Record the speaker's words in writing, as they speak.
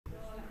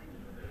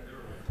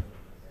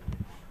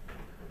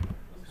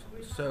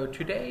So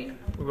today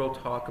we will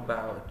talk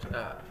about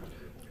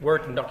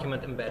Word and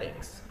document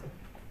embeddings.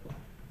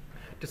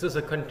 This is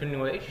a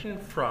continuation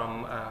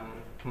from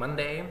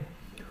Monday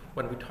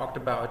when we talked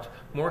about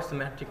more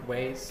semantic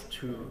ways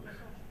to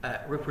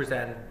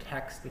represent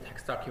text and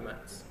text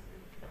documents.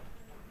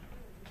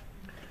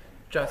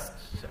 Just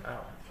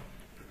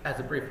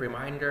as a brief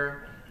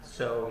reminder,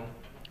 so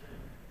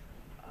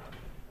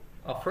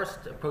our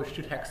first approach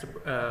to text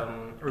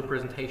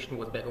representation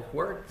was bag of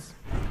words.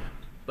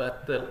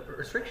 But the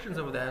restrictions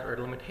of that, or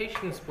the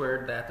limitations,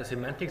 were that the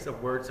semantics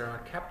of words are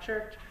not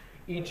captured.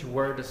 Each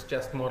word is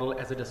just modeled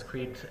as a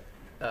discrete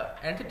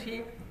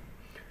entity.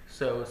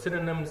 So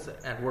synonyms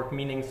and word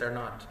meanings are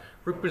not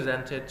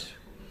represented.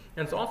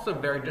 And it's also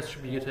very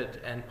distributed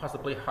and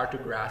possibly hard to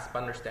grasp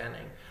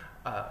understanding.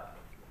 Hard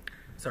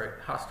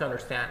to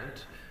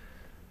understand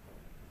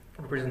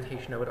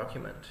representation of a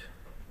document.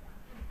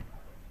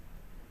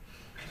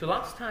 So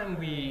last time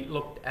we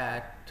looked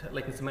at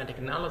latent semantic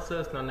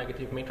analysis,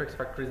 non-negative matrix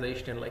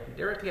factorization, and latent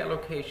directly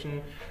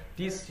allocation.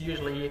 These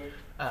usually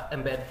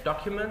embed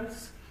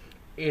documents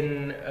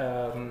in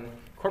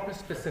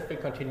corpus-specific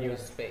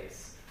continuous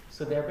space.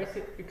 So they're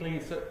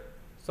basically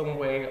some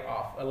way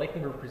of a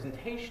latent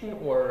representation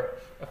or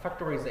a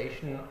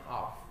factorization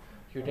of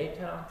your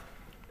data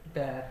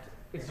that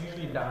is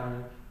usually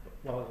done,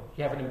 well,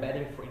 you have an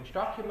embedding for each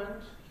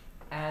document,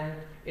 and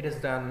it is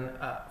done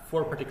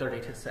for a particular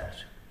data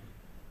set.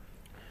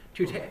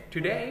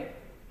 Today,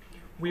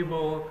 we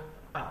will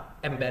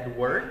embed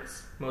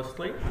words,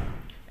 mostly,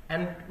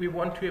 and we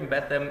want to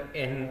embed them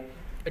in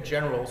a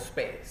general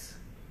space.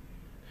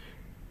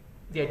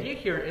 The idea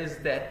here is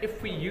that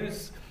if we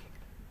use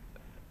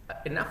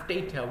enough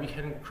data, we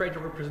can create a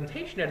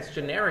representation that is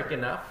generic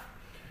enough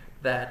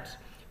that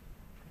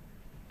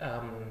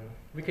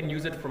we can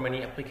use it for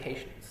many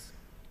applications.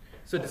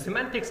 So the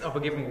semantics of a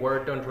given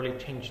word don't really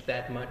change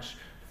that much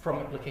from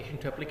application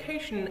to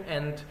application,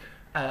 and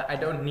I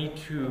don't need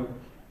to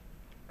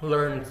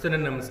learn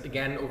synonyms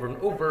again over and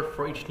over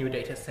for each new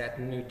data set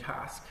and new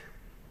task.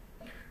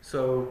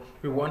 So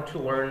we want to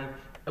learn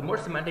a more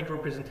semantic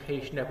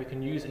representation that we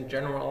can use in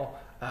general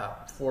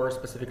for a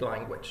specific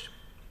language.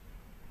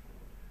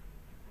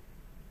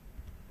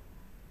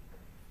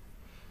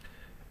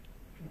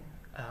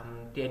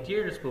 The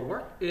idea this will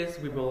work is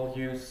we will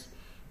use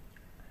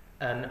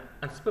an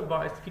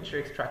unsupervised feature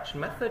extraction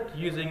method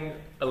using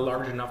a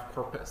large enough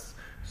corpus.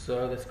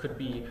 So this could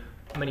be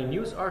many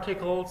news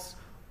articles,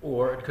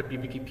 or it could be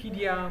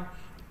Wikipedia,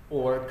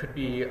 or it could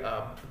be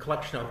a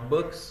collection of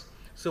books.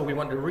 So we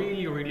want a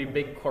really, really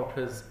big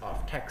corpus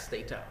of text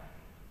data.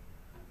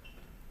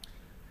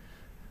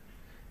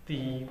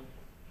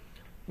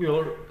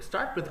 We'll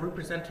start with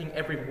representing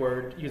every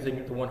word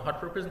using the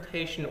one-hot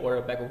representation or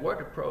a bag of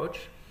word approach.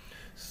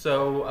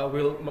 So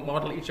we'll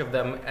model each of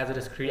them as a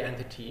discrete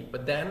entity,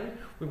 but then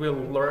we will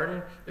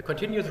learn a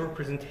continuous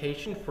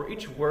representation for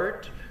each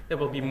word that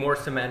will be more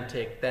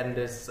semantic than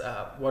this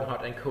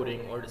one-hot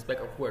encoding or this bag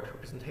of word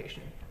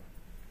representation.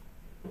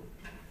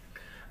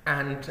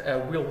 And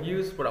we'll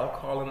use what I'll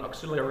call an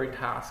auxiliary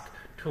task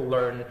to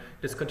learn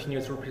this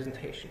continuous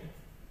representation.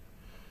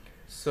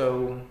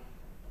 So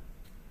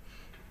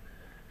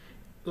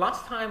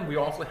last time we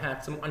also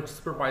had some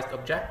unsupervised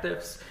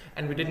objectives,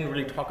 and we didn't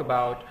really talk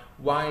about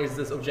why is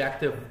this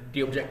objective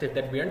the objective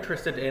that we're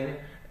interested in.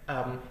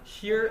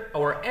 Here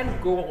our end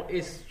goal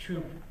is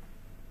to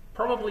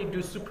probably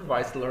do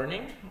supervised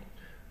learning,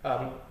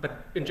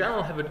 but in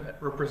general have a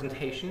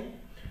representation,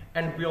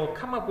 and we'll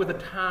come up with a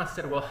task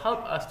that will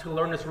help us to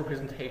learn this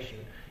representation,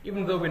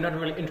 even though we're not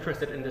really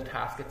interested in the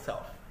task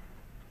itself.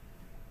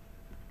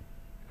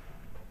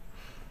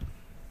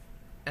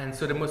 And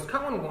so the most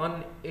common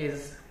one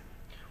is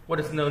what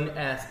is known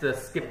as the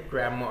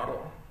skip-gram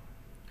model.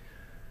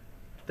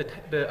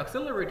 The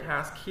auxiliary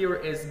task here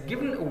is,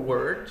 given a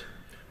word,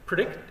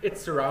 predict its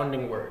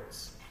surrounding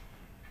words.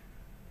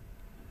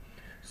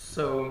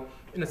 So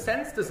in a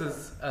sense, this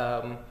is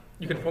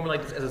you can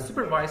formulate this as a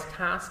supervised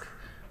task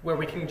where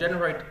we can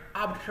generate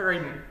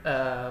arbitrary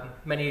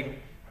many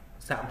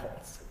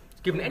samples.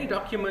 Given any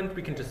document,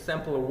 we can just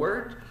sample a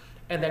word,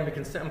 and then we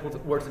can sample the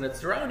words in its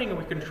surrounding, and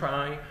we can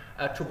try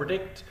to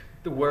predict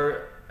the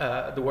word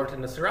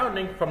in the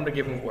surrounding from the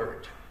given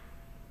word.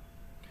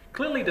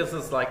 Clearly, this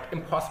is like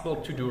impossible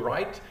to do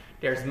right.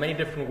 There's many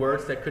different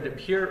words that could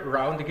appear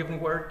around the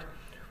given word,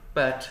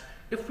 but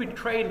if we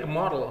train a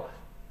model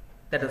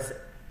that is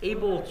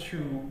able to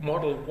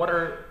model what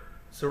are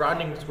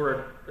surrounding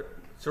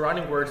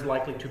words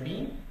likely to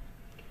be,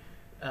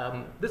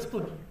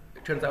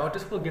 turns out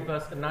this will give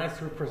us a nice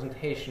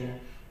representation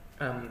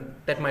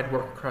that might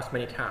work across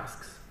many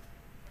tasks.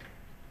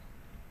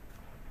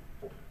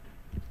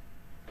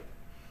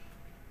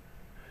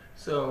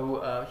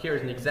 So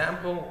here's an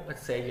example.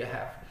 Let's say you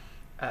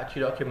have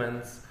two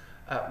documents,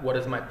 what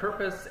is my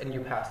purpose, and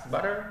you pass the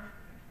butter.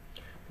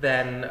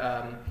 Then,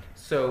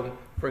 so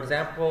for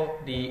example,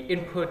 the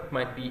input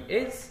might be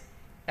is,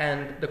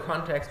 and the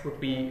context would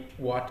be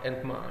what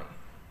and my.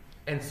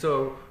 And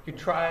so you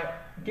try,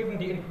 given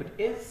the input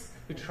is,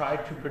 to try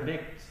to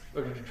predict,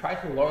 or to try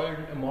to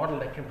learn a model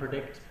that can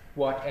predict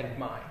what and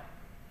my.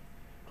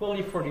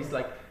 Clearly for these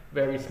like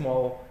very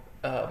small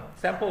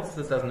samples,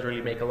 this doesn't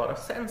really make a lot of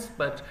sense,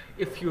 but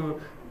if you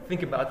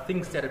think about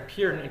things that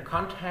appear in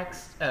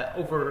context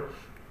over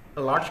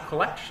a large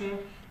collection,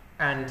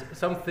 and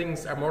some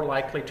things are more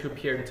likely to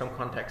appear in some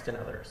context than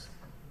others.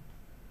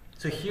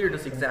 So here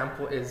this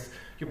example is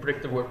you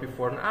predict the word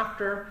before and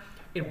after.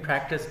 In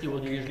practice you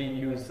will usually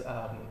use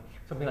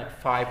something like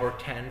 5 or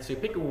 10. So you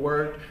pick a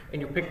word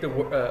and you pick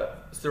the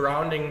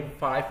surrounding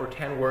 5 or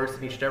 10 words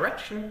in each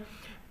direction,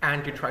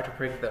 and you try to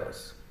predict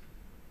those.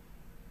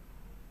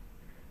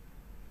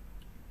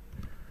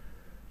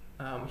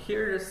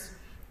 Here is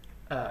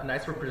a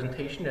nice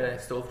representation that I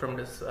stole from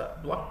this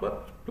blog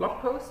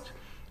post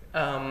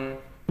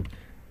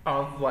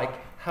of like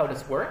how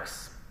this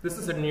works. This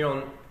is a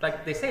neural,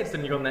 like they say it's a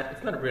neural net.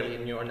 It's not really a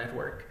neural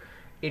network.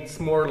 It's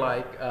more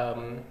like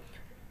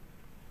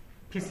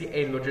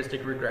PCA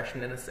logistic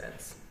regression in a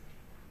sense.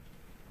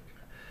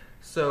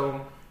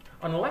 So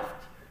on the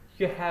left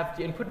you have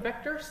the input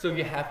vector. So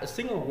you have a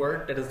single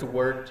word that is the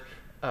word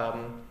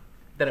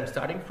that I'm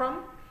starting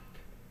from.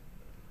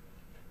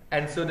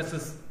 And so this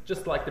is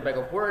just like the bag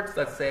of words.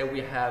 Let's say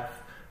we have,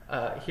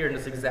 here in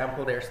this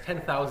example, there's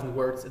 10,000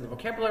 words in the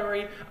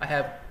vocabulary. I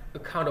have a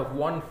count of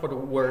 1 for the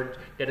word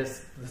that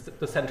is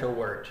the center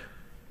word.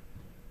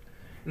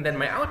 And then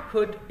my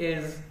output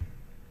is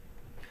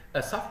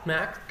a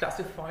softmax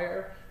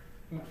classifier,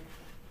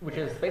 which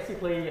is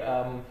basically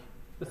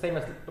the same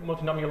as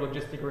multinomial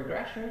logistic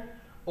regression,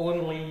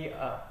 only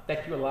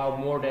that you allow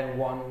more than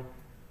one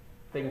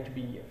thing to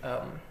be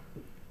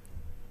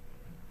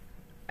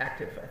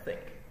active, I think.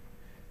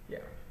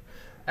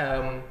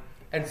 Yeah.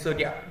 And so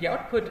the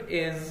output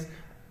is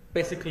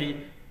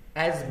basically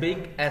as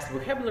big as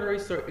vocabulary.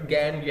 So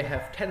again, you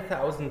have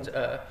 10,000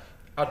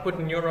 output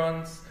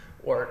neurons,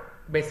 or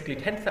basically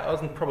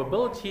 10,000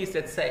 probabilities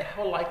that say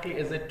how likely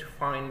is it to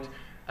find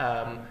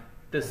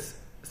this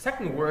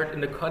second word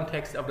in the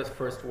context of this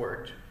first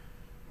word.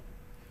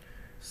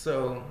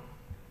 So,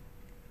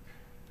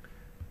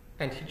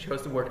 and he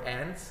chose the word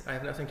ants. I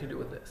have nothing to do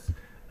with this.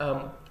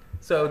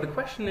 So the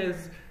question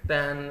is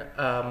then,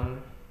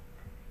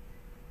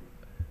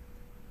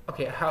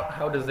 okay,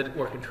 how does it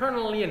work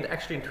internally? And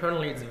actually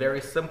internally it's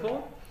very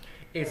simple.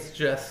 It's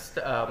just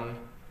a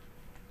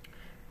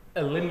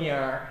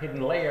linear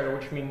hidden layer,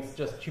 which means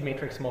just 2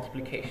 matrix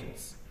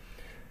multiplications.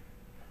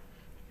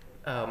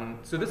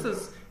 So this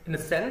is, in a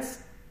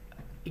sense,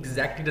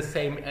 exactly the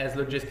same as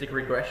logistic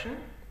regression,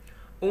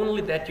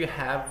 only that you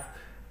have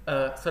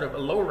sort of a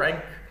low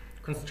rank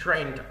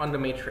constraint on the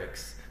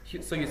matrix.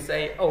 So you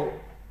say, oh,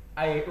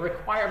 I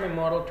require my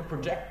model to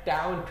project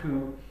down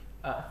to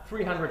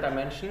 300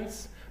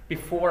 dimensions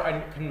before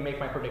I can make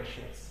my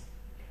predictions.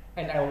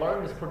 And I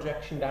learn this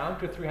projection down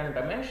to 300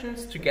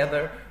 dimensions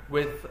together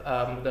with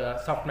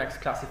the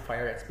softmax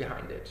classifier that's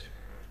behind it.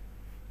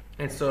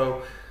 And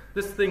so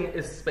this thing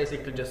is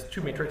basically just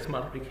 2 matrix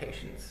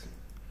multiplications.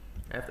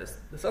 I have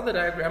this other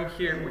diagram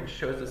here which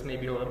shows this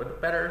maybe a little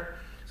bit better.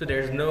 So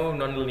there's no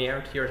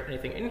nonlinearity or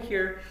anything in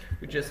here.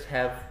 We just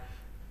have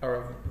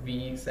our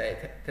V,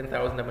 say,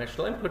 10,000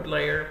 dimensional input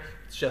layer.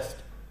 It's just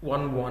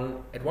 1,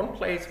 1 at one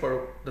place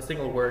for the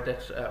single word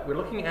that we're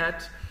looking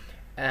at.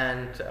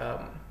 And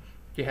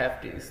you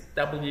have this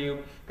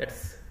W,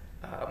 that's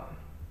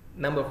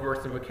number of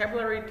words in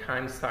vocabulary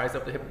times size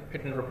of the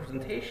hidden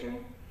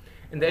representation.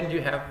 And then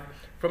you have,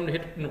 from the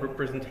hidden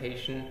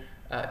representation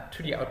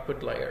to the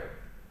output layer,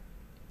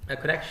 a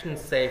connection,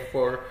 say,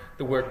 for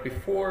the word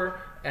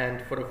before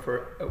and for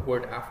the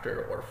word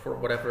after, or for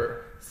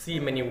whatever C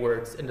many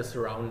words in the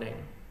surrounding.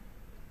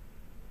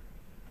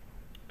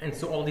 And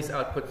so all these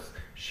outputs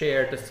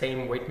share the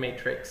same weight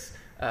matrix,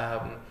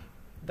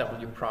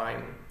 W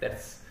prime.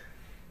 That's,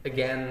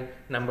 again,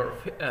 number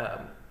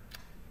of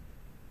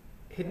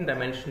hidden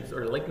dimensions,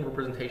 or latent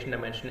representation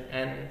dimension,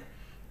 N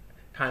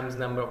times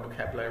number of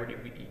vocabulary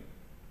DVD.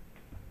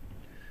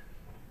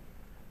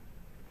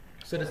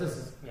 So this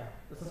is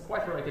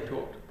quite related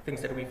to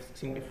things that we've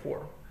seen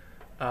before,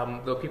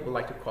 though people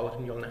like to call it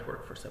a neural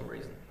network for some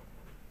reason.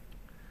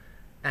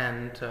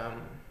 And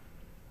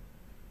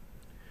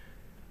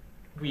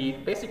we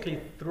basically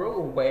throw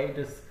away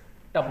this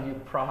W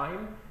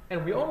prime,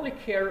 and we only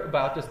care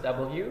about this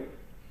W.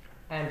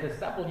 And this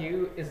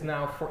W is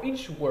now for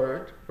each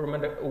word.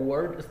 Remember, a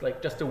word is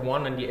like just a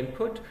 1 in the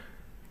input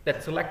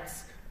that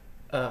selects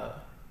a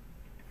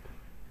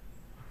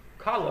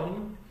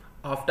column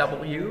of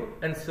W,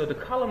 and so the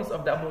columns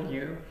of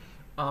W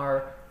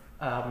are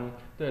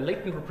the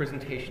latent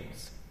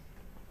representations.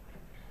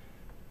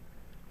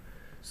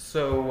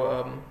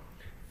 So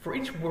for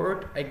each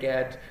word I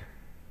get,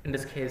 in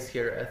this case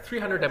here, a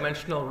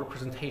 300-dimensional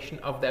representation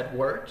of that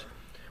word,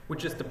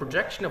 which is the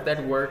projection of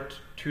that word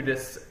to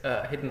this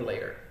hidden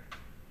layer.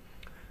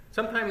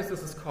 Sometimes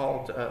this is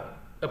called a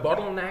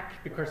bottleneck,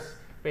 because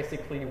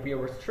basically we are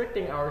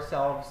restricting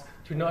ourselves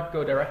to not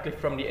go directly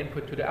from the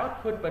input to the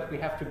output, but we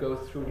have to go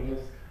through these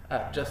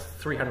just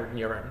 300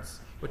 neurons,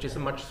 which is a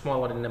much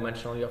smaller than the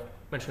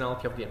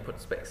dimensionality of the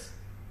input space.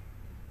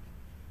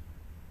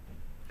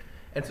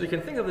 And so you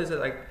can think of this as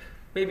like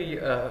maybe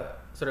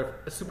sort of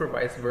a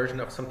supervised version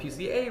of some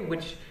PCA,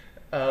 which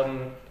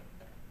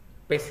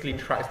basically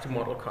tries to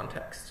model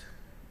context.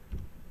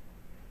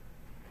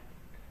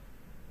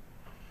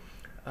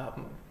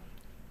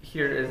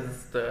 Here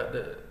is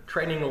the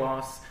training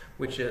loss,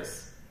 which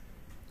is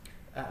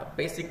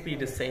basically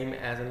the same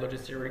as in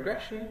logistic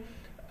regression.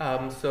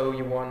 So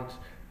you want,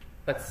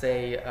 let's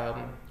say,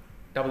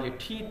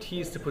 WT, T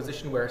is the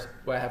position where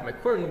I have my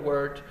current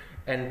word,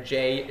 and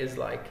J is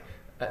like,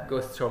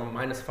 goes from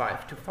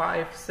 -5 to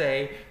 5,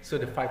 say, so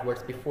the 5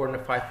 words before and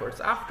the 5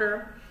 words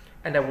after.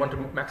 And I want to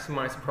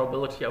maximize the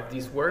probability of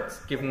these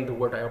words given the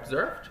word I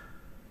observed.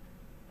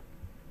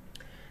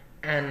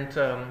 And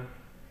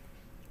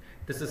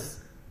this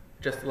is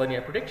just a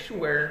linear prediction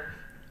where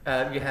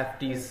you have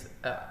these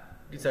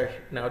are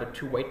now the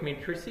two weight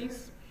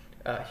matrices.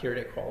 Here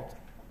they're called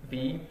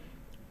V.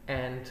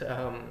 And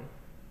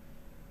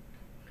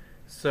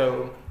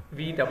so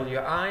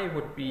VWI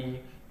would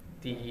be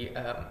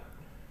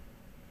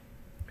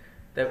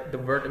the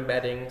word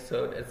embedding,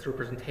 so it's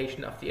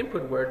representation of the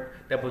input word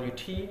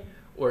WT,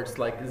 or it's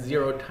like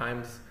 0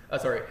 times,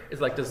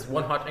 it's like this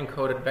one hot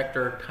encoded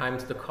vector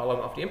times the column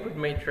of the input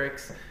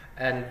matrix,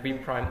 and V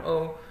prime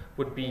O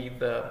would be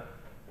the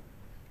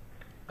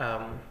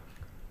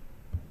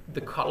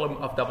column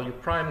of W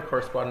prime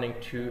corresponding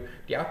to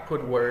the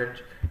output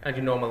word, and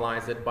you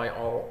normalize it by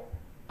all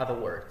other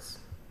words.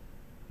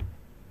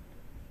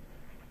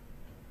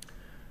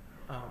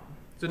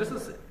 So this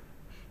is,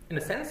 in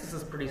a sense, this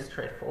is pretty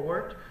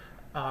straightforward.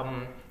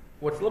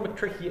 What's a little bit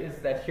tricky is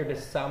that here the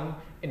sum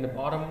in the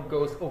bottom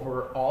goes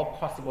over all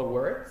possible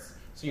words.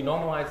 So you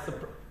normalize the,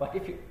 like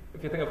if you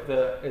think of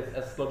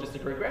as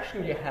logistic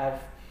regression, you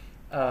have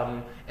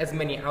as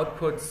many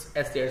outputs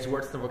as there's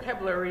words in the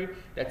vocabulary.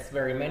 That's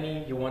very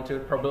many. You want the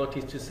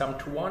probabilities to sum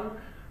to 1.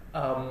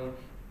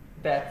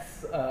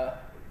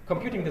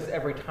 Computing this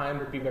every time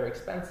would be very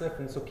expensive,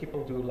 and so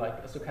people do like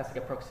a stochastic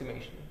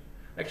approximation.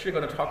 I'm actually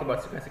going to talk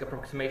about stochastic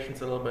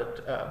approximations a little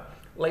bit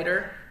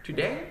later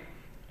today,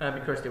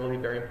 because they will be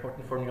very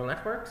important for neural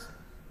networks.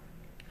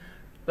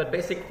 But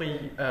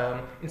basically,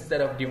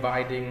 instead of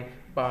dividing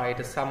by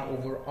the sum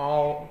over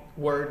all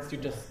words, you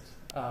just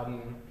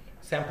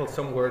sample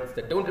some words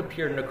that don't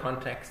appear in the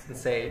context and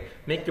say,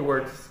 make the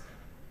words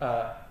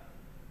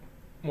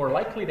more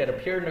likely that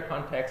appear in the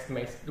context,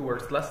 make the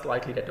words less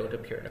likely that don't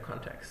appear in the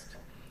context.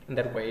 And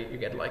that way you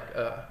get like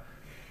a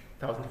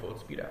 1,000-fold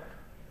speed up.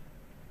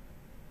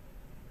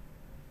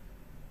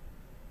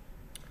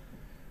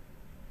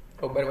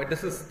 Oh, by the way,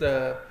 this is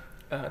the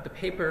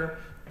paper.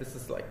 This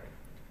is like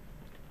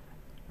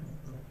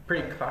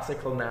pretty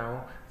classical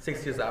now.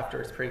 6 years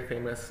after, it's pretty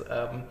famous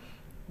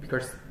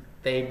because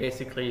they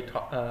basically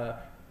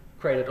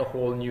created a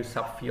whole new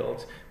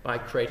subfield by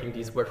creating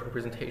these word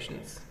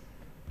representations.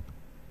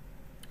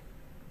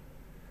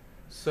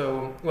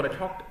 So what I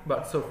talked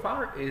about so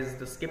far is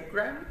the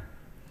skipgram.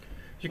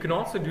 You can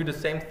also do the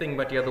same thing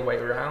but the other way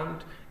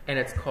around, and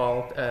it's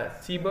called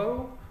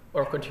CBOW,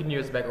 or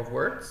continuous bag of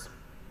words.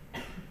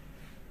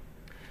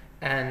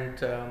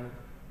 And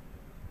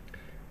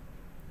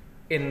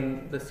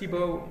in the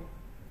CBOW,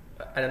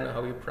 I don't know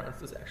how you pronounce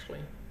this actually.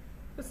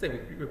 Let's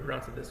say we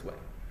pronounce it this way.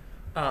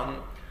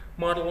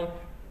 Model,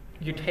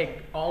 you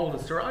take all the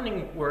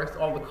surrounding words,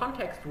 all the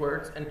context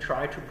words, and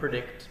try to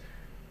predict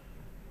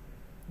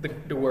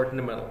the word in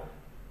the middle.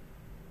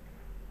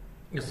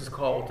 This is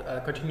called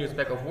continuous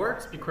bag of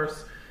words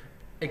because,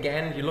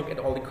 again, you look at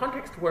all the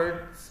context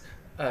words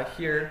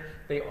here,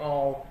 they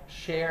all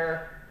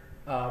share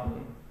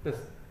the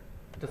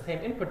same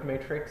input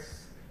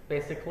matrix,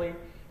 basically.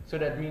 So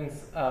that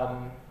means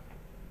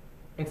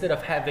instead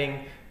of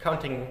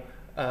counting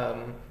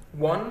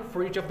 1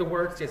 for each of the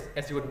words,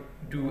 as you would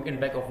do in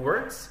bag of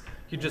words,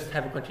 you just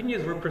have a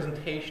continuous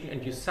representation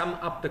and you sum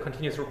up the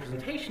continuous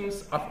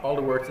representations of all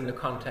the words in the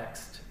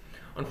context.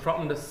 And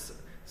from this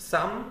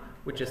sum,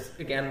 which is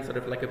again sort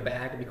of like a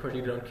bag because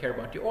you don't care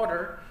about the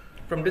order,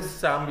 from this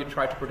sum you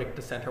try to predict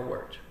the center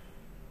word.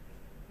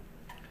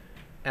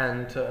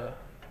 And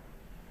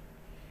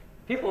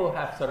people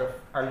have sort of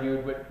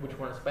argued which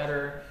one is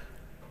better.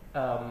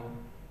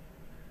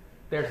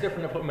 There's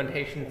different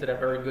implementations that are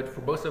very good for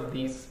both of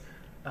these.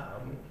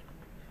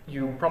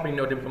 You probably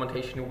know the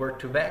implementation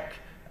word2vec.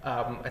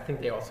 I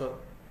think they also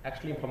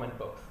actually implement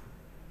both.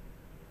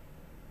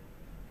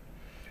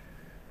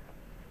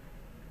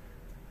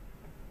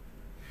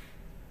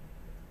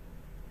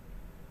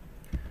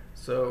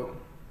 So,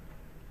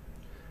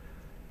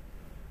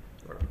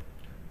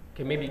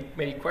 okay,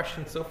 maybe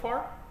questions so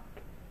far?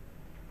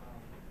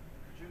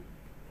 Could you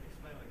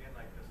explain again,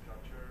 like the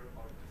structure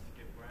of the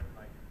skipgram?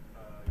 Like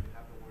you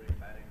have the word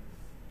embeddings.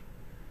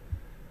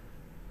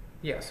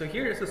 Yeah. So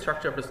here is the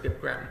structure of the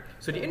skipgram.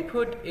 So the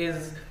input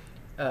is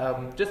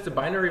just a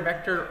binary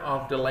vector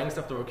of the length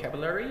of the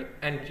vocabulary,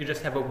 and you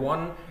just have a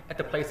 1 at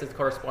the place that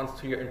corresponds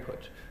to your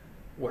input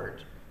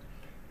word.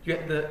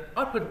 The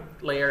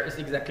output layer is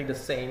exactly the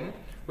same,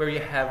 where you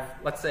have,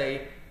 let's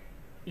say,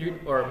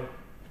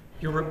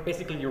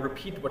 basically you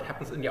repeat what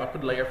happens in the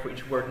output layer for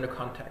each word in the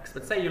context.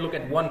 But say you look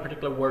at one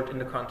particular word in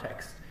the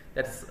context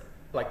that's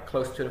like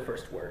close to the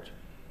first word.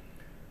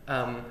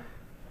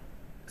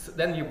 So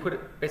then you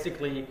put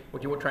basically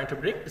what you were trying to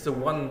predict is a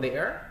 1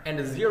 there and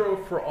a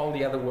 0 for all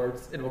the other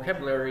words in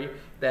vocabulary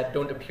that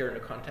don't appear in the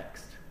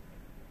context.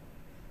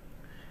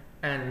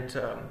 And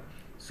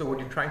so what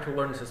you're trying to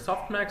learn is a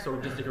softmax or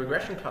logistic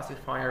regression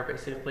classifier,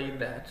 basically,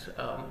 that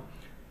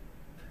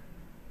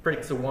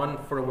predicts a 1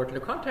 for the word in the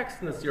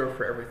context and a 0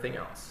 for everything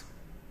else.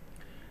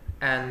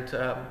 And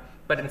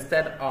but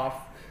instead of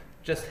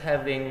just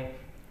having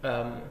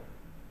an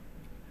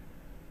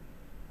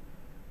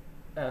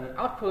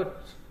output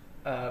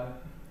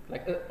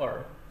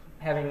or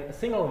having a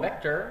single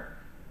vector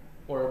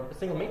or a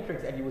single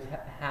matrix that you would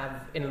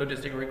have in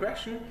logistic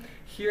regression,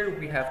 here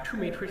we have two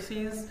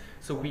matrices.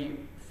 So we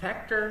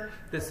factor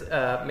this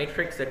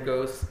matrix that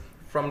goes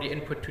from the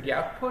input to the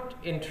output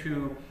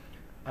into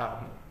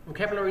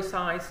vocabulary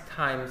size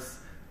times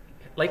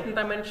latent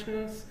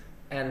dimensions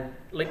and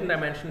latent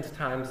dimensions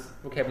times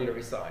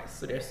vocabulary size.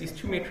 So there's these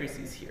two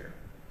matrices here.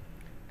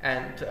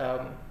 And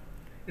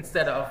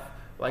instead of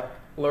like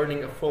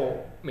learning a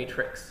full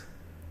matrix.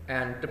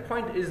 And the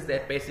point is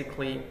that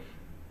basically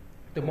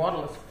the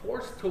model is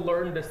forced to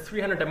learn this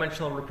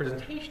 300-dimensional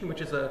representation,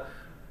 which is a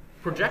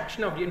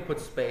projection of the input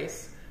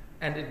space,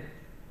 and it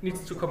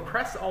needs to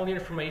compress all the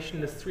information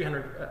in this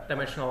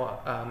 300-dimensional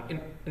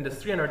in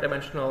this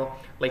 300-dimensional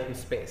latent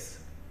space.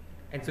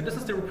 And so this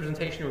is the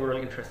representation we're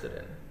really interested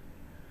in.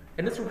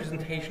 And this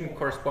representation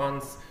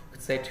corresponds, you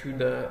could say, to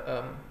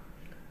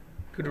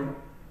the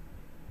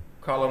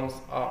columns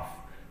of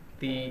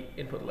the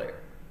input layer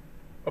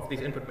of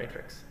these input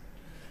matrix.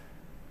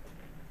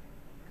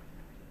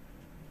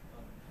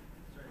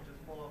 Sorry, just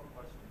follow-up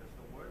question. Does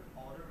the word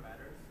order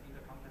matters in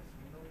the context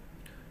window?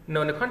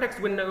 No, in the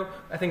context window,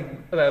 I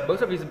think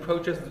both of these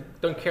approaches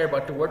don't care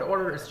about the word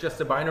order. It's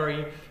just a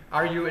binary.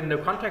 Are you in the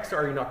context or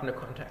are you not in the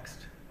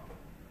context?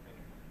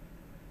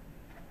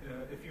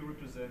 If you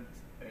represent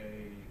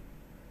a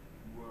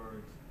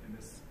word in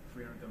this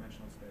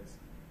 300-dimensional space,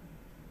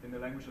 in the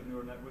language of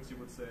neural networks, you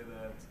would say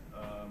that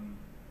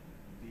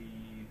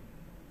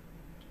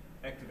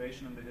the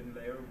activation in the hidden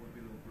layer would be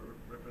the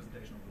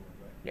representation of the word,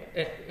 right?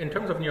 Yeah, in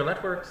terms of neural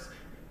networks,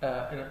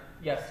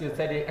 yes, you'd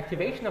say the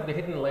activation of the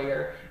hidden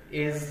layer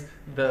is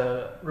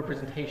the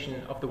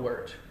representation of the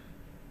word,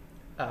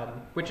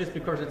 which is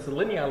because it's a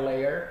linear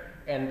layer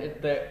and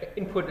the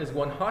input is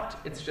one hot,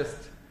 it's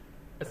just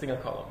a single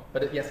column.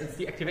 But yes, it's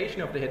the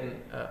activation of the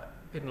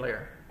hidden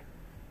layer.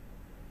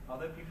 Are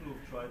there people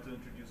who've tried to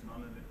introduce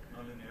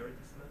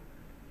nonlinearities to that?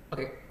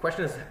 Okay,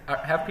 question is,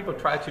 have people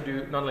tried to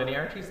do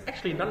nonlinearities?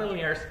 Actually,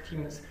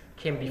 nonlinearities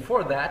came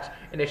before that,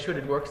 and they showed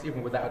it works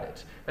even without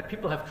it. But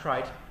people have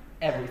tried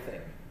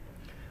everything.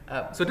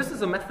 So this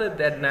is a method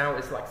that now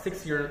is like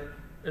 6 years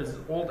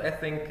old, I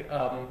think.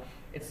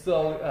 It's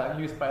still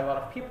used by a lot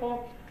of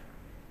people.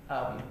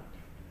 So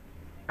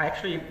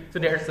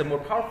there's a more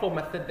powerful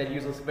method that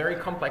uses very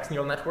complex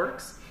neural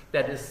networks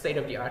that is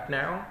state-of-the-art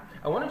now.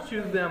 I wanted to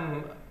use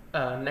them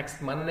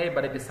next Monday,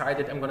 but I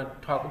decided I'm going to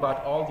talk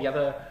about all the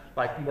other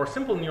more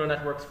simple neural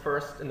networks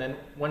first, and then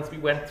once we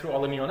went through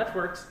all the neural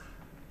networks,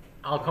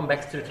 I'll come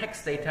back to the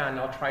text data and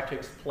I'll try to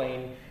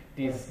explain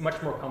these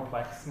much more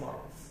complex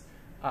models,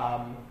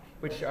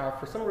 which are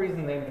for some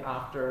reason named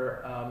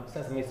after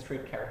Sesame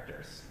Street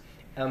characters,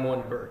 Elmo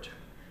and Bert.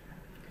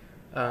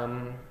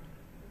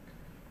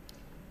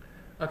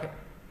 Okay.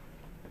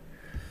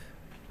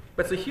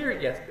 But so here,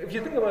 yes, if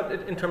you think about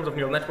it in terms of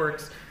neural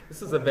networks,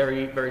 this is a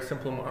very, very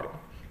simple model,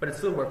 but it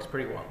still works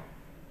pretty well.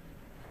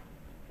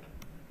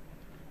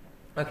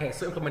 Okay,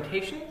 so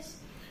implementations.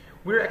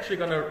 We're actually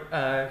going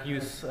to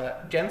use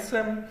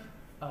GenSim,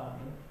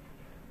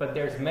 but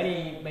there's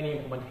many, many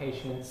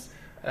implementations.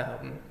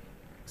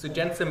 So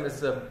GenSim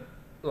is a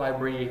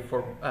library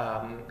for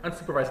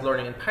unsupervised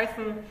learning in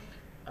Python.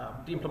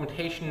 The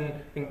implementation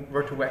in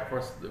Virtuac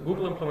was the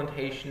Google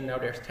implementation. Now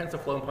there's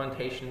TensorFlow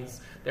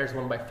implementations. There's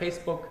one by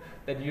Facebook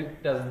that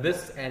does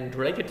this and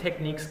related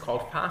techniques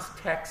called fast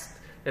text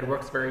that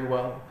works very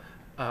well.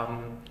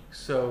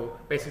 So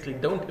basically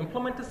don't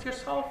implement this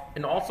yourself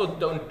and also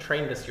don't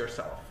train this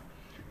yourself.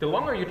 The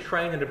longer you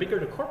train and the bigger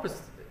the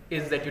corpus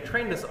is that you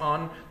train this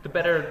on, the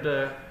better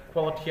the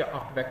quality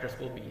of the vectors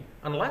will be.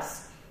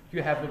 Unless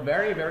you have a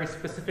very, very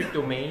specific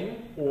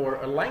domain or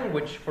a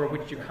language for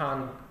which you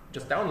can't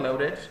just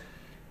download it.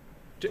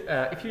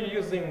 If you're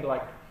using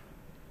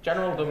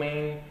general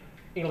domain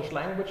English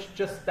language,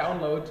 just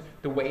download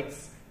the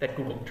weights that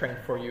Google trained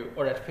for you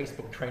or that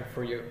Facebook trained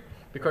for you,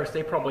 because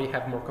they probably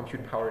have more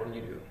compute power than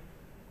you do.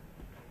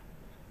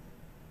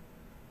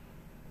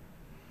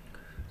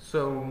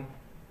 So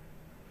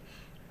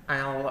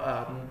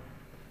I'll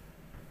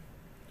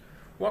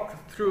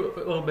walk through a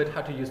little bit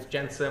how to use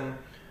GenSim.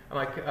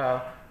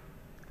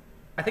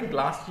 I think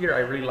last year I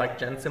really liked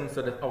GenSim,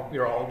 so that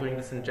we're all doing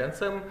this in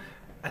GenSim.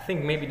 I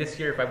think maybe this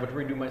year if I would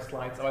redo my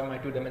slides, I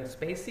might do them in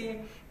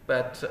Spacy.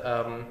 But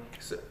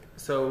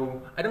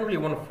so I don't really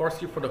want to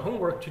force you for the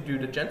homework to do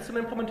the GenSim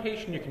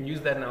implementation. You can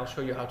use that and I'll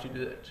show you how to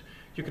do it.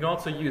 You can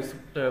also use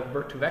the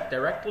word2vec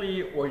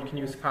directly, or you can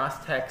use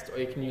fast text, or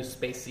you can use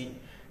spaCy,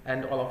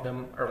 and all of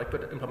them are like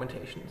good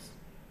implementations.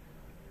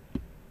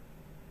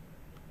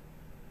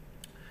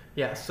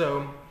 Yeah,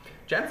 so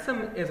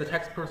Gensym is a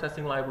text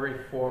processing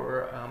library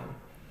for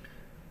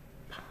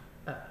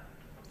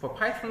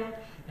Python. It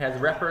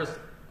has wrappers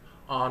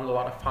on a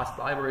lot of fast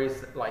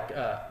libraries like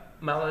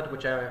Mallet,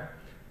 which I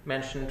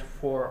mentioned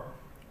for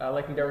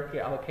latent directory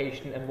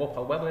allocation, and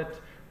Wolfal-Webbit,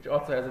 which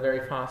also has a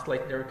very fast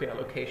latent directory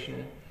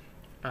allocation.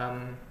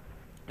 And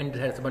it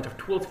has a bunch of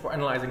tools for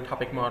analyzing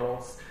topic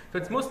models. So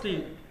it's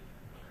mostly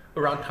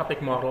around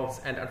topic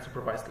models and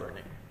unsupervised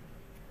learning.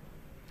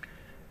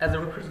 As a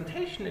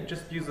representation, it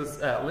just uses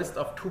a list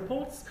of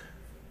tuples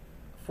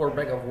for a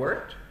bag of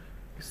word.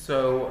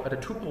 So the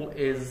tuple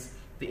is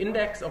the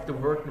index of the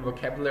word and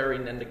vocabulary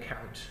and then the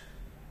count,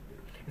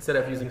 instead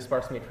of using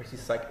sparse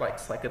matrices like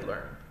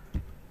scikit-learn.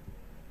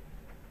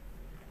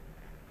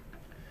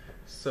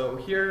 So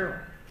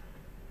here,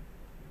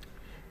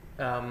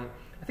 I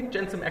think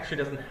Gensym actually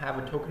doesn't have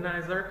a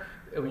tokenizer.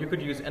 You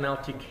could use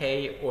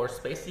NLTK or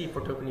spaCy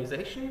for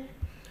tokenization.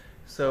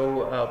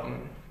 So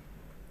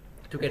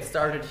to get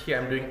started here,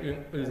 I'm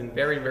using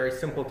very, very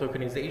simple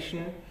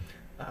tokenization.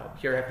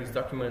 Here I have these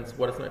documents,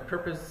 what is my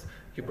purpose?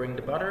 You bring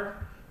the butter.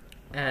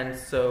 And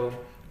so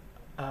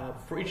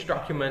for each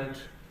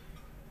document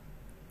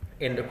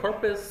in the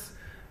corpus,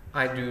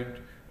 I do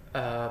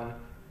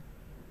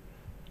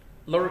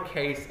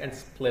lowercase and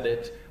split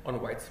it on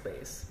white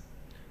space.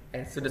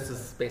 And so this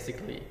is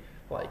basically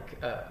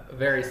like a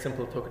very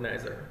simple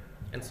tokenizer.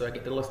 And so I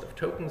get the list of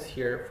tokens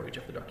here for each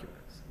of the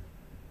documents.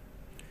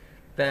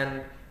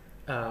 Then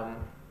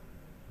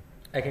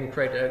I can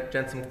create a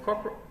Gensym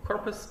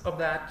corpus of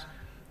that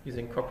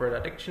using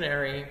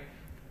corpora.dictionary,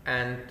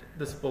 and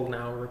this will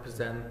now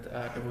represent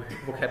the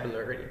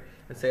vocabulary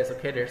and says,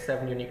 okay, there's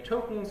 7 unique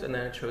tokens, and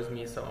then it shows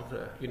me some of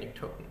the unique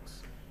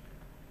tokens.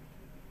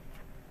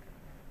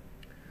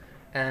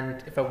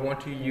 And if I want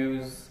to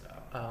use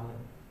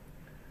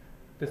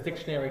this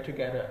dictionary to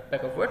get a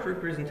bag of word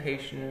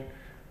representation,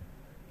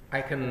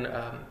 I can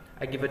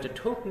I give it the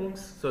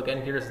tokens. So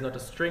again, here is not a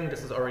string.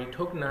 This is already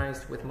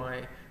tokenized with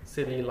my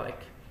city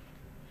like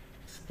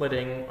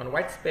splitting on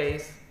white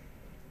space.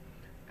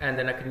 And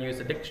then I can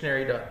use a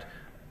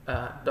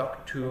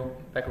dictionary.doc to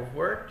bag of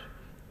word.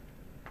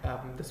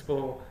 This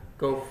will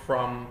go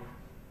from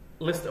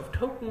list of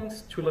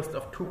tokens to list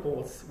of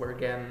tuples, where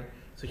again,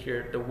 so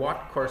here the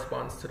what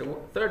corresponds to the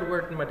third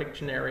word in my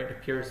dictionary. It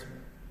appears,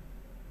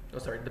 oh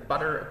sorry, the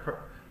butter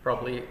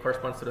probably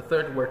corresponds to the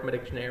third word in my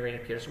dictionary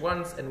and appears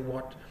once, and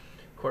what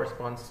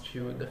corresponds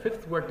to the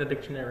 5th word in the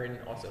dictionary and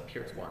also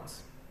appears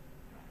once.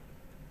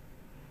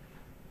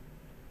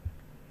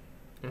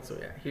 And so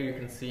yeah, here you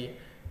can see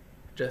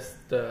just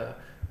the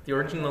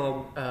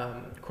original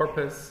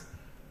corpus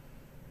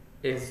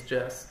is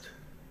just,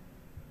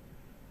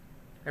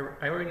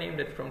 I renamed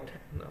it from,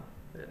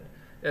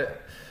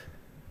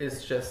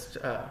 is just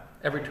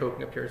every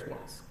token appears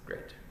once.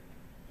 Great.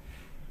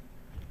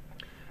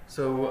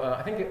 So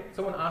I think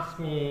someone asked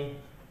me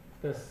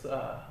this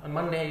on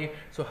Monday,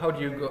 so how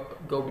do you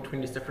go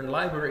between these different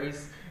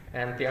libraries?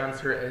 And the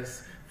answer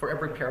is, for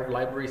every pair of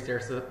libraries,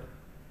 there's a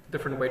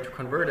different way to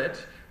convert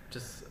it, which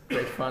is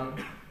great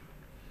fun.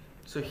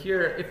 So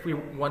here, if we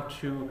want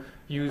to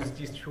use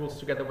these tools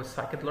together with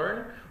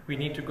scikit-learn, we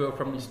need to go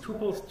from these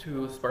tuples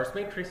to sparse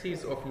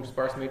matrices, or from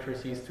sparse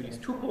matrices to these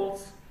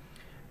tuples.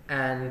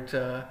 And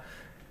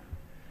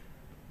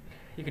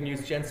you can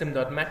use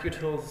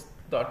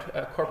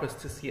gensym.matutils.corpus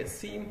to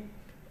CSC.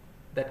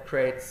 That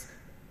creates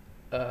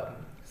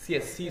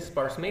CSC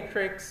sparse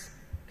matrix.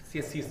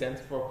 CSC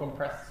stands for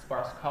compressed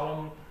sparse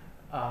column.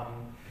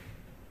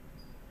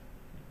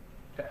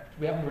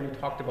 We haven't really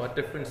talked about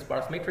different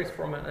sparse matrix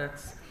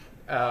formats,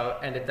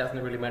 and it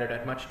doesn't really matter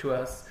that much to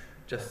us.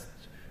 Just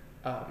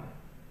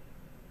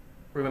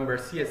remember,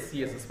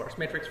 CSC is a sparse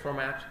matrix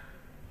format.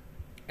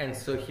 And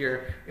so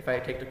here, if I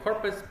take the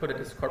corpus, put it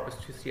as corpus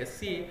to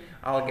CSC,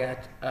 I'll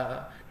get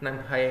I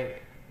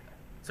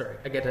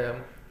get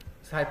a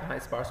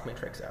SciPy sparse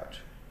matrix out.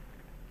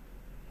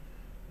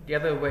 The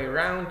other way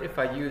around, if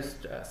I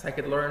used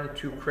scikit-learn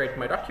to create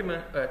my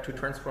document, to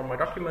transform my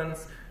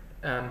documents,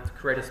 to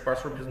create a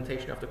sparse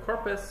representation of the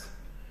corpus,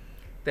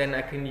 then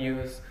I can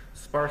use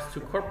sparse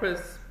to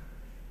corpus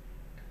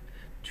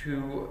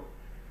to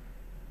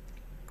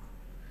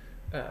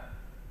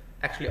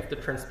actually of the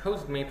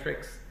transposed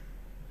matrix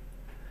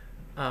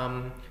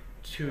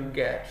to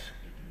get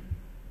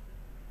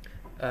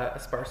a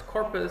sparse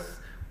corpus,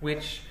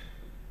 which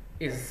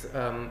is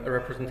a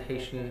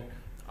representation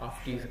of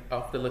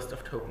the list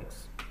of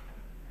tokens.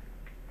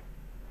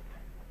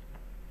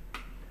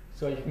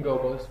 So you can go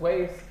both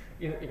ways.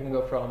 You can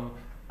go from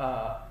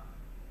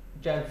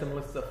Gensym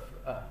lists of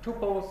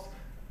tuples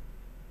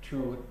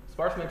to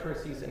sparse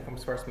matrices, and from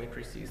sparse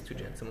matrices to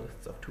Gensym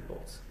lists of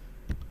tuples.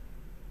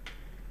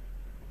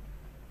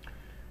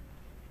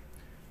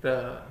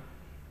 The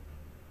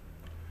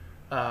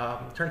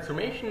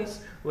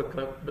transformations look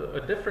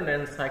different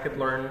than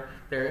scikit-learn.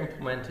 They're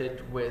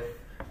implemented with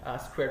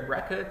squared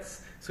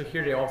brackets. So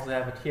here they also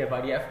have a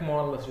TF-IDF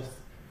model.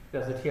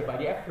 There's a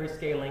TF-IDF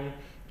rescaling.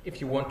 If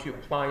you want to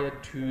apply it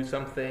to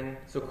something,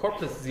 so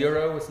corpus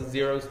 0 is the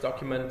zeros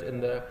document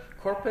in the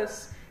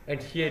corpus, and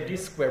here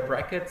these square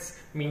brackets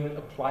mean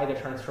apply the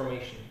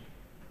transformation,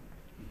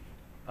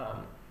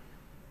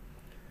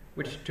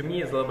 which to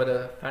me is a little bit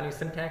of funny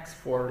syntax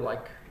for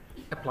like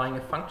applying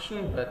a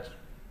function, but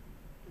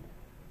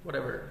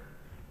whatever.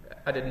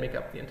 I didn't make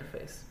up the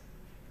interface.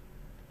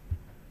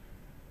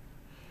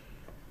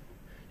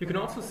 You can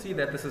also see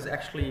that this is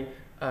actually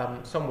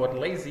somewhat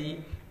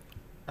lazy.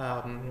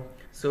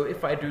 So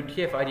if I do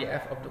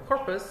TF-IDF of the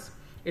corpus,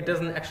 it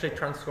doesn't actually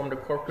transform the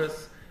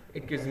corpus.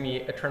 It gives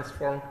me a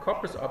transformed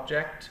corpus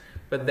object,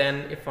 but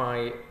then if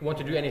I want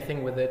to do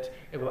anything with it,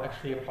 it will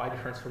actually apply the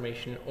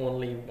transformation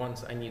only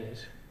once I need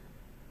it.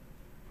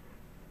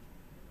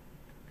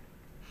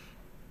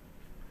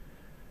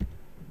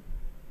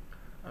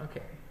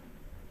 Okay,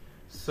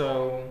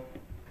 so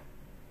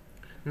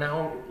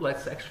now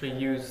let's actually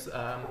use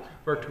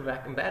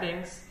word-to-vec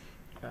embeddings.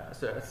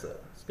 So it's a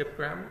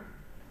skipgram.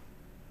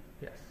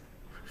 Yes.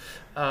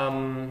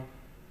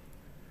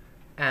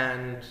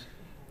 And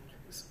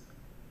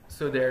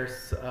so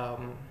there's,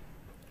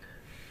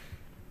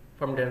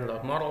 from the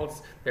download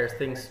models, there's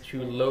things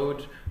to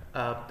load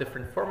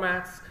different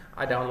formats.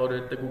 I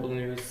downloaded the Google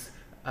News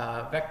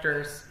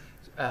vectors.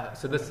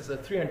 So this is a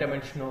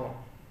 3-dimensional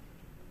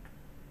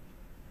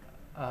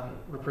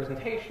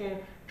representation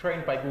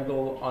trained by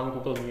Google on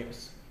Google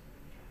News.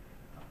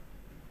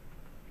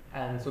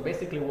 And so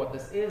basically what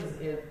this is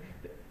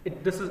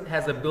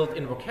has a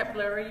built-in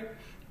vocabulary,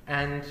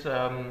 and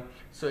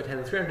so it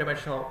has a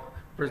 3-dimensional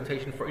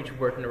representation for each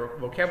word in the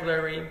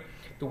vocabulary.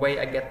 The way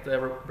I get the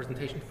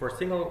representation for a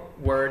single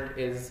word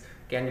is,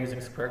 again,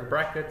 using square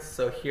brackets.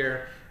 So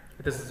here,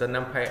 this is a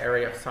NumPy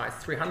array of size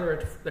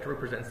 300 that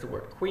represents the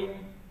word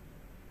queen.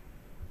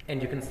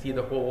 And you can see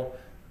the whole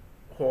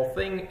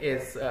thing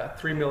is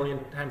 3 million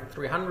times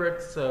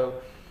 300.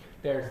 So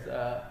there's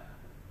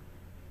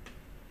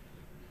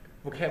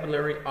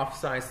vocabulary of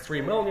size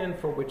 3 million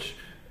for which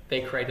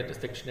they created this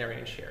dictionary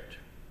and shared.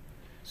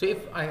 So if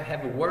I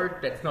have a word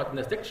that's not in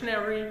this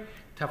dictionary,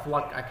 tough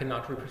luck, I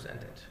cannot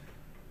represent it.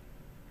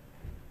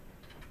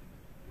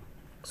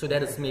 So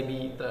that is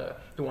maybe the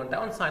one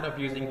downside of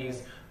using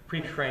these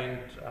pre-trained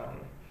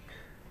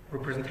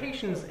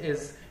representations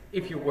is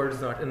if your word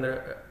is not in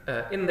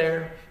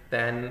there,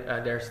 then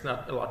there's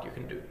not a lot you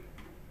can do.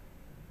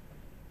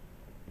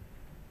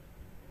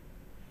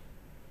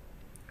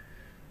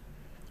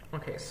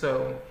 Okay,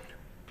 so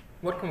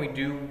what can we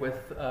do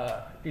with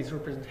these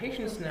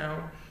representations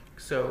now?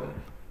 So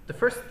the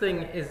first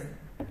thing is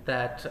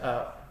that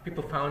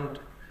people found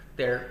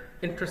they have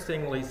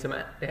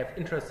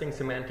interesting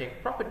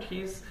semantic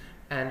properties,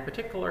 and in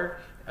particular,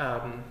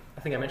 I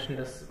think I mentioned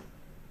this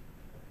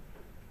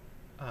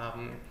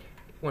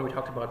when we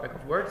talked about back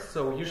of words.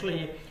 So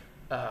usually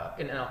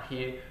in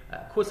NLP,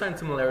 cosine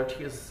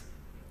similarity is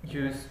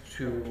used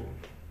to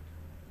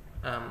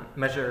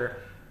measure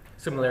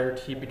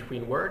similarity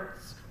between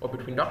words or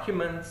between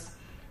documents.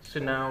 So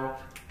now,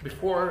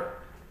 before,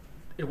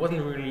 it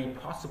wasn't really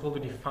possible to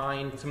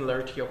define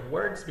similarity of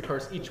words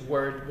because each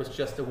word was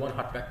just a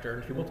one-hot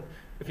vector. And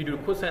if you do a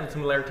cosine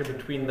similarity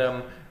between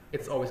them,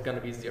 it's always going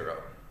to be 0.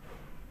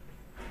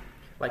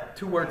 Like,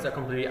 two words are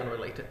completely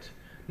unrelated.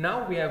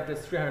 Now we have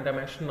this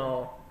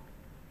 300-dimensional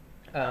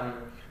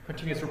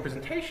continuous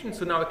representation.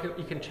 So now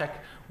you can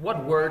check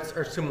what words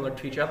are similar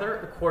to each other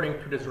according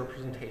to this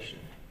representation.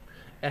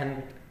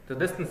 And the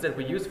distance that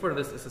we use for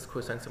this is this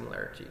cosine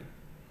similarity,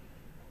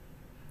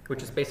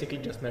 which is basically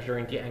just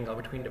measuring the angle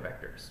between the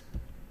vectors.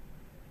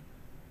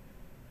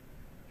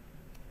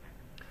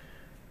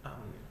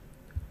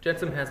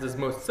 Jensum has this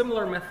most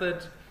similar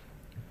method,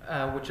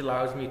 which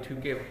allows me to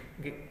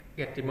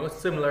get the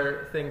most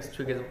similar things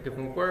to a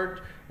given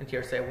word. And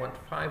here, say I want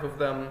 5 of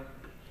them.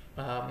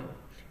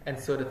 And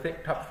so the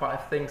top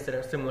 5 things that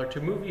are similar to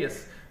movie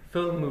is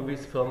film,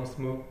 movies, films,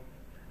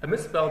 a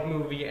misspelled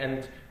movie,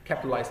 and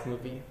capitalized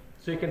movie.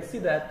 So you can see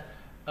that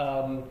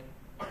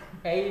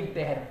A,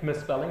 they had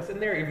misspellings in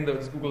there, even though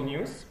it's Google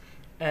News,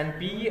 and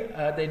B,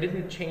 they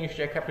didn't change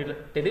their capital,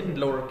 they didn't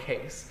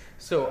lowercase.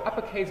 So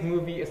uppercase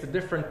movie is a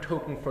different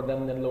token for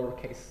them than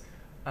lowercase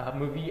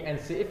movie, and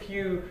so if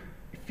you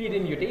feed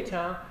in your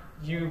data,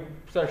 you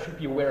sort of should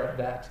be aware of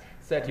that,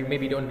 so that you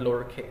maybe don't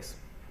lowercase,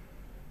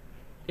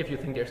 if you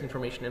think there's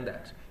information in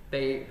that.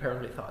 They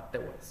apparently thought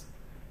there was.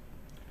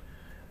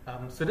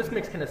 So this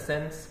makes kind of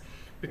sense,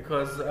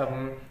 because,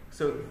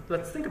 so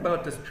let's think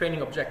about this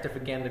training objective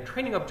again. The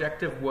training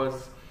objective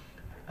was,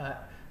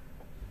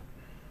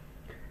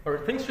 or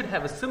things should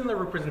have a similar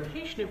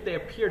representation if they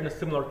appear in a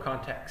similar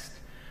context.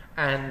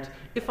 And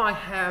if I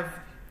have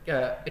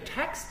a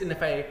text, and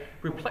if I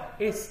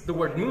replace the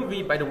word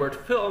movie by the word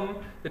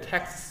film, the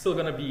text is still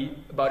going to be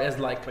about as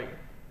likely.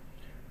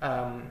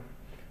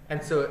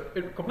 And so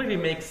it completely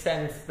makes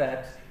sense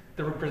that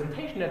the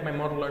representation that my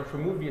model learned for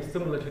movie is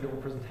similar to the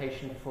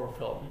representation for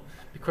film,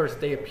 because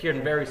they appear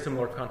in very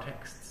similar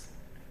contexts.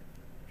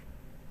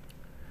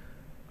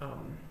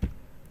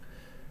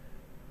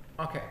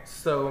 Okay,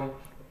 so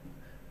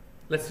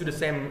let's do the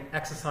same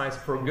exercise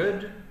for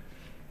good.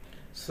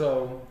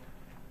 So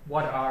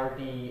what are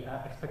the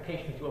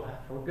expectations you will have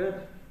for good?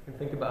 You can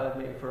think about it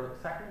maybe for a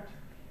second.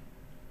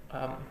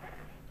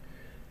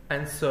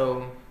 And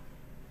so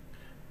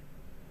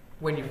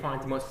when you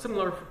find the most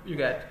similar, you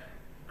get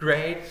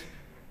great,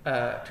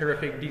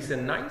 terrific,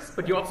 decent, nice,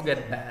 but you also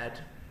get bad.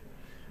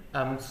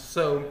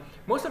 So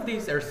most of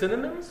these are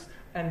synonyms,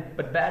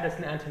 but bad is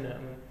an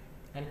antonym.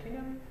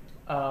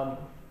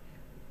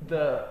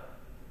 The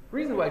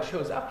reason why it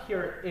shows up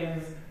here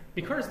is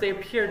because they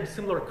appear in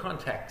similar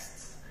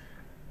contexts.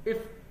 If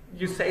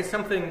you say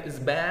something is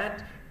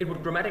bad, it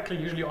would grammatically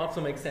usually also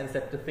make sense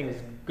that the thing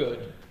is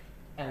good.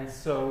 And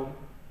so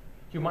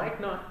you might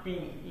not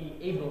be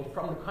able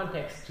from the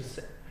context to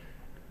say,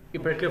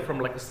 in particular from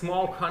like a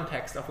small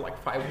context of like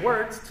 5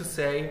 words, to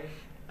say,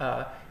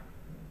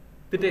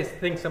 did they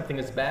think something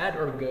is bad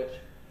or good?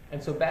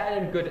 And so bad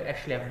and good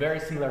actually have very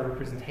similar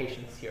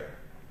representations here.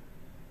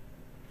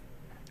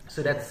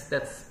 So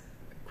that's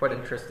quite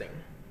interesting.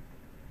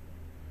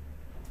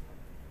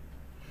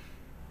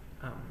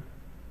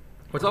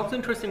 What's also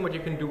interesting, what you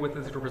can do with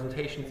these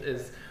representations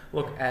is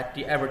look at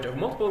the average of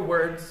multiple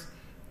words,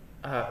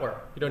 or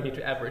you don't need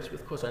to average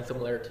with cosine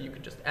similarity, you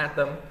can just add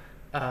them.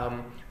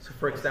 So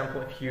for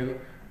example, if you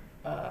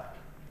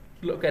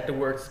look at the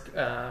words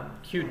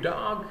cute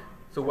dog,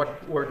 so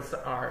what words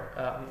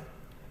are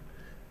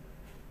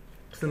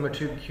similar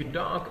to cute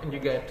dog, and you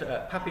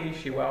get puppy,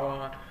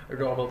 chihuahua,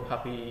 adorable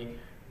puppy,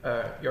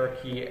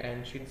 Yorkie,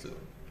 and Shih Tzu.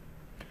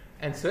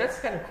 And so that's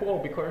kind of cool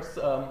because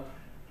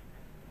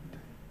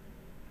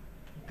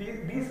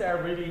these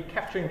are really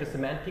capturing the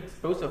semantics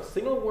both of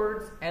single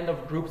words and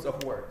of groups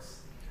of words.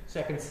 So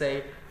I can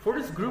say, for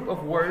this group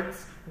of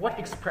words, what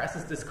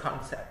expresses this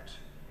concept?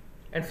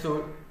 And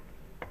so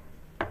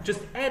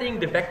just adding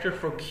the vector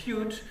for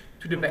cute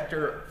to the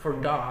vector for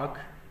dog,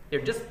 we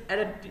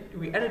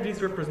added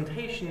these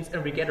representations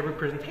and we get a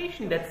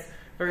representation that's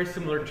very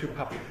similar to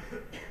puppy.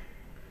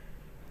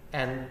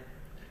 And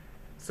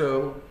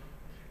so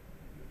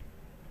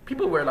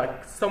people were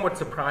like somewhat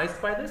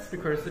surprised by this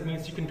because it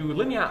means you can do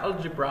linear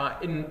algebra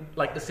in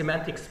like the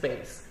semantic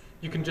space.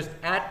 You can just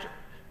add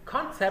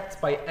concepts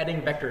by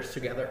adding vectors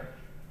together.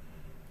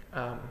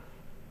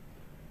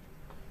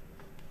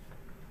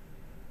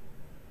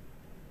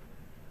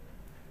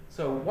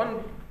 So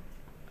one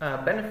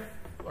benefit.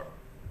 For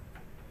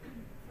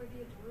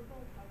the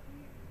adorable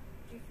puppy,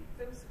 do you think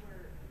those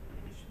were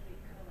initially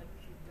kind of like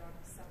cute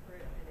dogs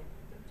separate and it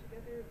put them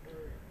together,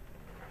 or?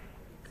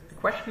 The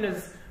question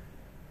is,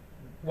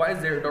 why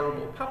is there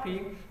adorable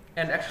puppy?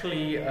 And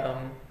actually,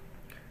 I'm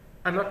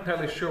not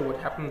entirely sure what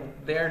happened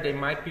there. They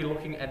might be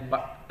looking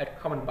at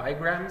common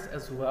bigrams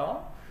as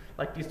well.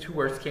 Like these two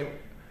words came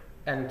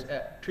and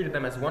treated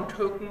them as one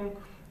token,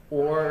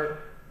 or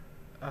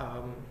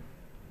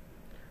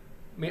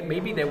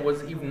maybe there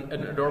was even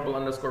an adorable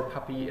underscore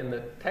puppy in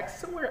the text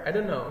somewhere. I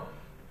don't know.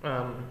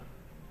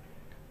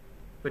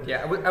 But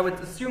yeah, I would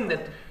assume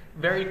that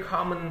very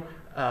common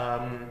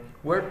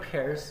word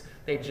pairs,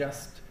 they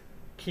just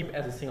keep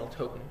as a single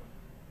token.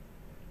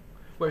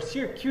 Whereas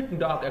here, cute and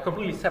dog are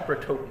completely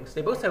separate tokens.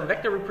 They both have a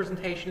vector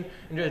representation,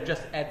 and you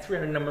just add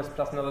 300 numbers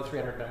plus another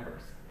 300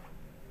 numbers.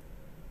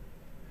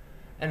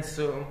 And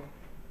so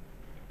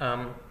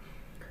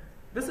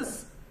this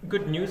is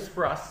good news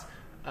for us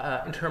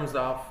in terms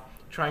of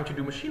trying to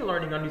do machine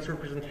learning on these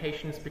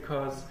representations,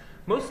 because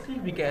mostly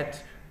we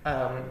get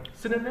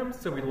synonyms.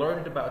 So we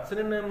learned about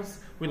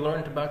synonyms, we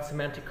learned about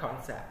semantic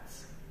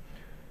concepts.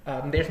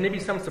 There's maybe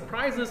some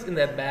surprises in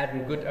that bad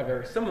and good are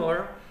very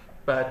similar,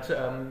 but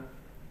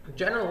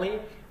generally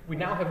we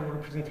now have a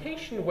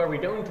representation where we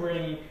don't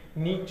really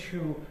need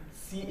to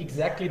see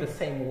exactly the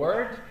same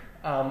word.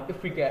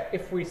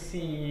 If we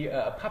see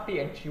puppy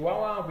and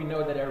chihuahua, we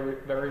know that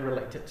they're very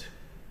related.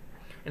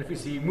 And if we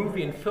see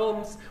movie and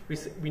films,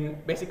 we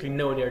basically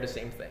know they're the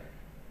same thing.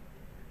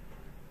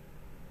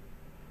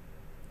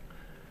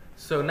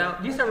 So now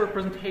these are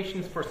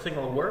representations for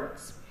single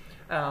words.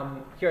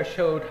 Here I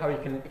showed how you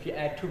can, if you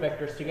add 2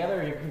 vectors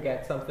together, you can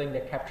get something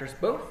that captures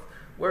both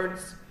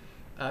words.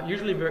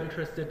 Usually we're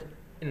interested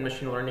in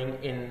machine learning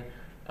in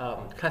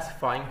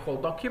classifying whole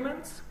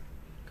documents.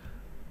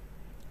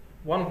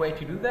 One way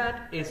to do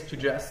that is to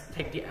just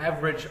take the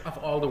average of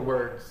all the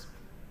words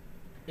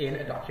in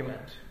a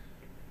document.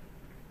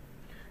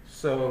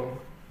 So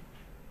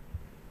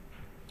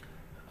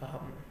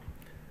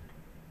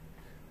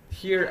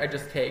here I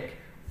just take,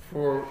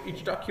 for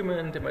each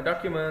document in my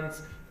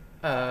documents,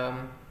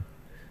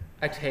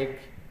 I take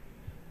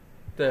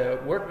the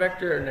word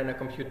vector and then I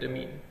compute the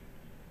mean.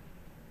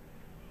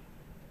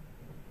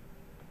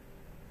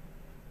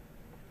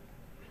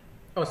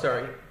 Oh,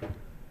 sorry.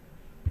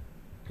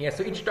 Yeah,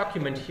 so each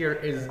document here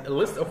is a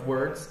list of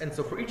words, and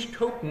so for each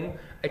token,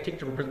 I take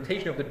the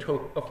representation of the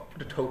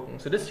token.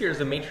 So this here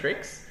is a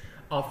matrix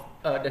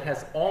that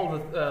has all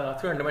the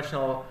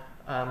 300-dimensional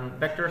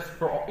vectors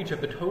for each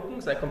of the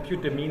tokens. I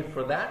compute the mean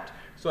for that,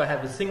 so I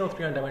have a single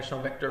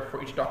 300-dimensional vector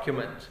for each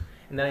document.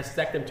 And then I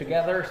stack them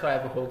together, so I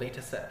have a whole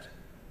data set.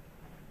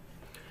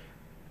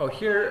 Oh,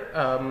 here,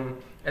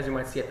 as you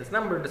might see at this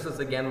number, this is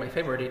again my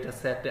favorite data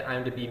set, the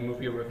IMDb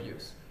movie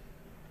reviews.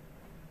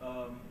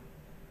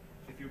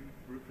 If you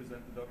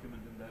represent the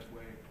document in that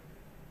way,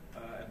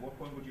 at what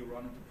point would you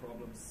run into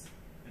problems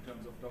in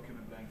terms of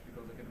document length?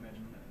 Because I can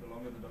imagine the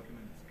longer the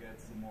document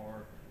gets, the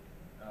more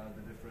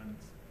the different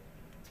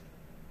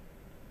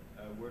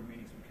word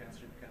meanings would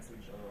cancel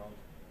each other out.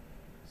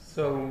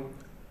 So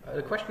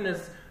the question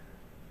is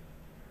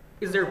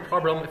there a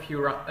problem if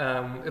you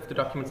if the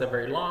documents are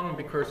very long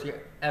because you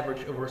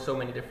average over so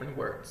many different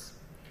words?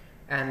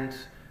 And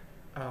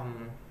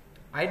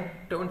I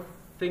don't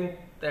think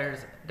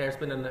there's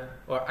been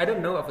or I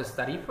don't know of a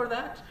study for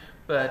that,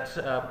 but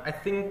I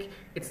think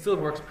it still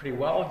works pretty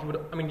well.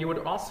 You would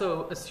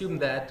also assume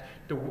that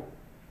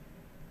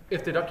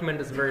if the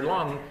document is very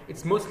long,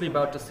 it's mostly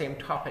about the same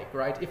topic,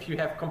 right? If you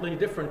have completely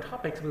different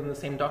topics within the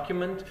same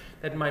document,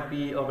 that might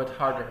be a little bit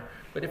harder.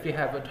 But if you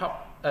have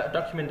a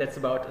document that's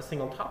about a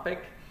single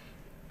topic,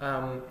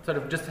 sort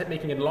of just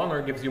making it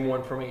longer gives you more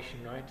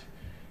information, right?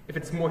 If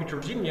it's more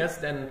heterogeneous,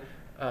 then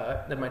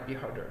that might be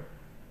harder.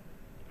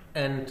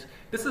 And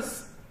this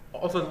is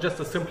also just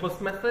the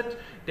simplest method.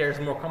 There's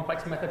a more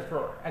complex method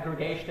for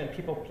aggregation, and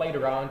people played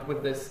around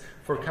with this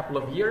for a couple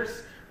of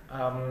years.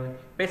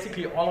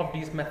 Basically, all of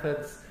these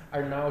methods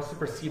are now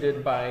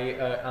superseded by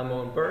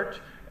Elmo and Bert.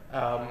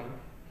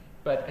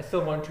 But I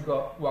still want to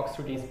walk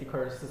through these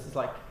because this is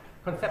like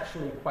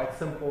conceptually quite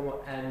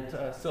simple and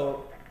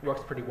still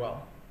works pretty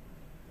well.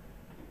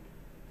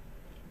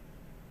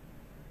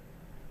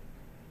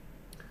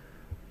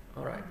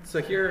 All right,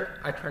 so here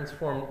I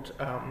transformed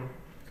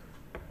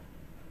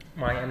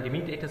my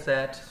MDME data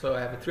set. So I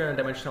have a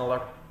 300-dimensional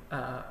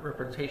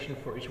representation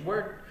for each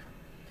word.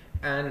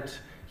 And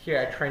here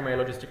I train my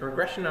logistic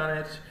regression on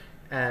it.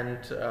 And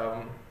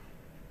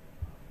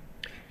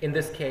in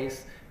this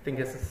case, I think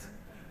this is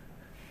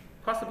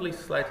possibly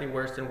slightly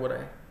worse than what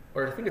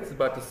I think it's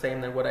about the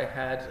same than what I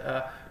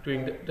had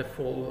doing the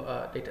full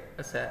data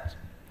set.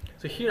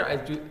 So here I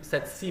do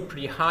set C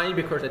pretty high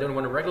because I don't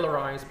want to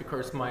regularize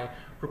because my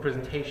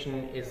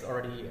representation is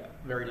already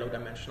very low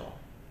dimensional.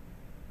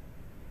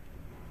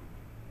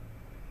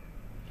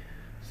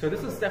 So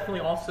this is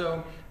definitely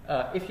also,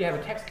 if you have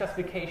a text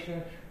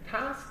classification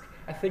task,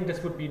 I think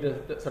this would be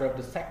the sort of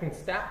the second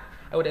step.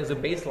 I would, as a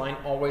baseline,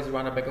 always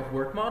run a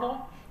back-of-word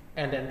model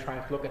and then try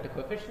to look at the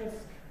coefficients.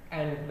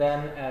 And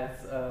then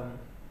as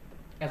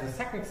a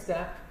second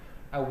step,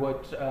 I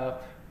would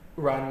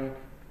run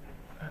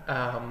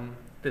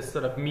this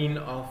sort of mean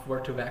of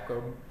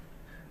word-to-vector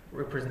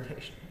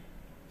representation.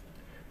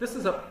 This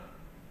is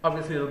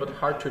obviously a little bit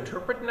hard to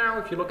interpret now.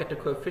 If you look at the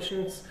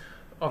coefficients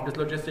of this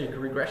logistic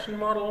regression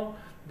model,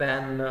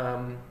 then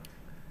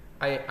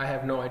I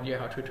have no idea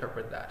how to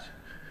interpret that.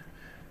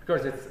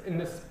 Because it's in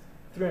this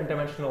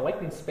 300-dimensional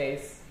latent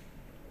space,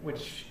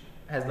 which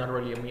has not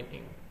really a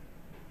meaning.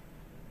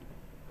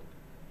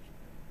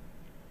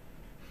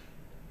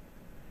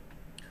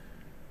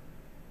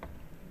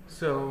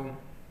 So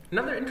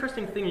another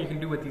interesting thing you can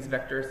do with these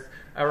vectors,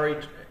 I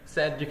already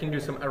said you can do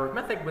some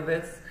arithmetic with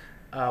this.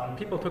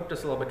 People took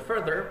this a little bit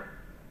further.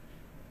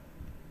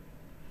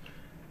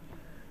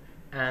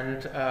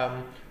 And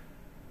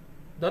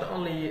not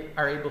only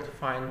are able to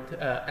find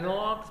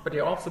analogs, but they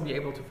also be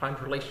able to find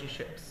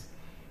relationships.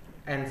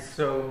 And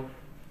so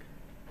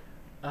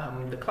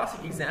the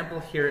classic example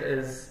here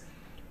is,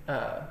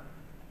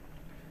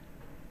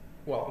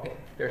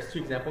 there's two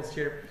examples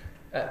here.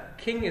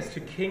 King is to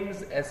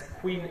kings as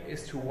queen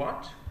is to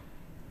what?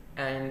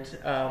 And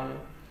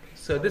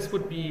so this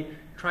would be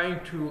trying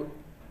to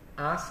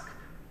ask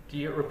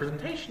the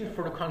representation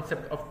for the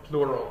concept of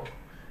plural.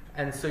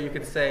 And so you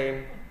could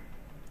say,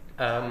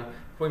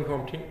 going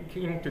from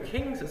king to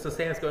kings is the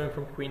same as going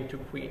from queen to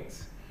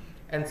queens.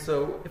 And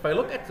so if I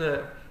look at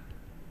the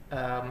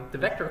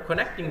vector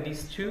connecting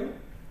these two,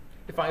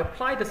 if I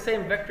apply the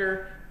same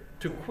vector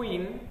to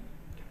queen,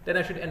 then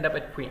I should end up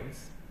at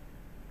queens.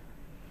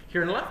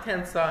 Here on the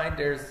left-hand side,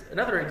 there's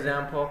another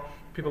example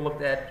people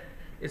looked at.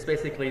 Is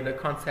basically the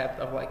concept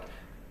of like,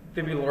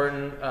 did we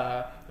learn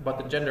about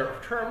the gender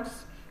of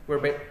terms,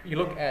 where you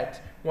look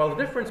at, well, the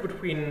difference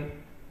between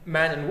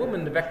man and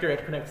woman, the vector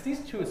that connects these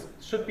two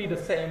should be the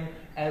same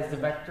as the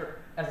vector,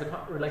 as the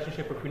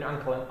relationship between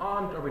uncle and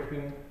aunt, or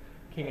between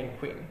king and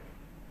queen.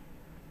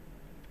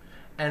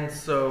 And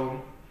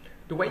so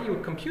the way you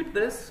would compute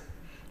this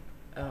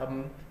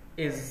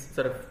is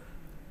sort of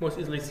most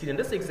easily seen in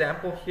this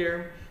example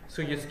here.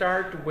 So you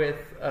start with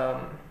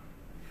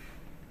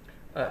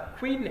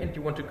queen, and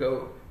you want to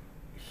go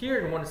here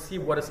and want to see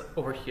what is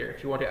over here.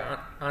 If you want to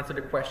answer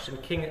the question,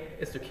 king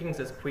is to kings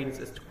as queens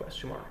is to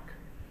question mark.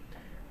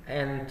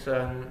 And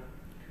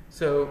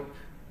so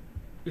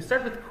you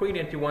start with queen,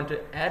 and you want to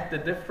add the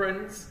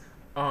difference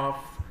of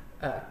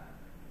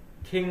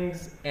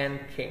kings and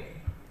king.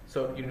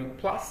 So you do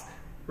plus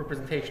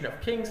representation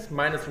of kings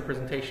minus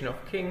representation of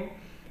king,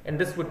 and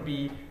this would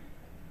be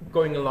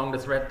going along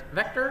this red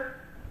vector.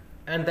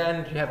 And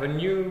then you have a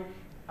new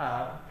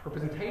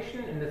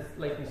representation in this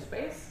latent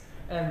space,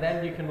 and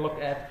then you can look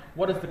at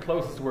what is the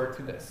closest word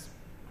to this.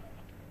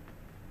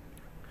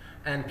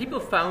 And people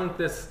found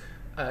this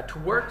to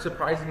work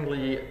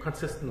surprisingly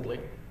consistently.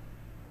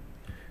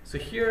 So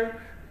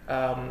here,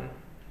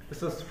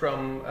 this is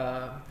from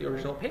the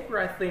original paper,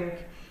 I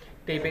think.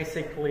 They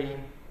basically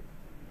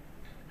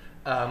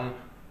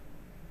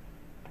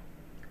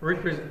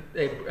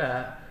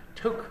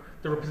took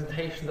the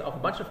representation of a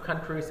bunch of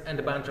countries and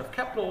a bunch of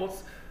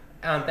capitals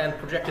and then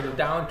projected it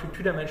down to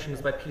 2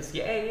 dimensions by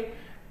PCA,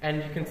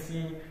 and you can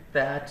see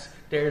that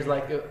there's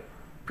like a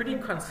pretty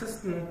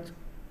consistent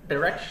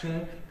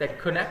direction that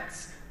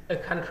connects a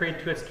country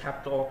to its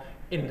capital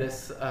in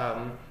this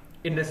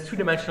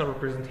 2-dimensional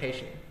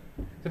representation.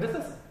 So this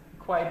is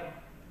quite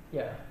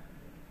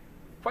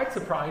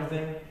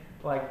surprising.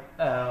 Like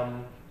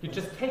you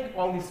just take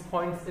all these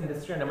points in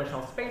this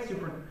 3-dimensional space,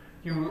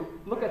 you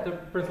look at the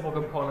principal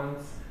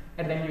components,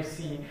 and then you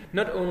see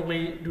not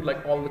only do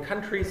like all the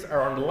countries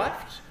are on the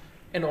left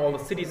and all the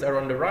cities are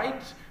on the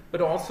right, but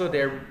also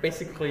they're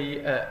basically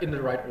in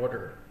the right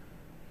order.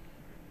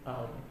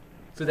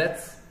 So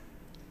that's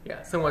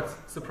somewhat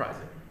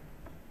surprising.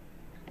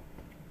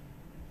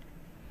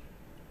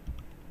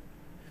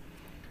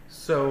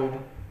 So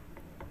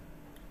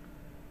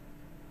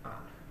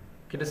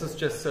okay, this is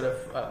just sort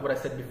of what I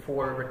said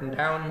before written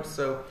down.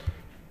 So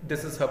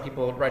this is how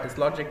people write this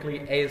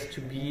logically. A is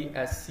to B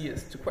as C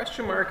is to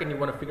question mark, and you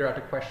want to figure out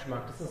the question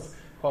mark. This is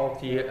called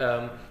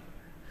the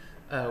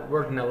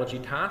word analogy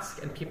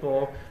task, and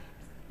people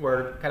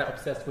were kind of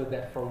obsessed with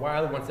that for a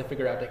while once they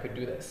figured out they could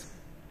do this.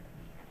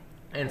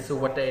 And so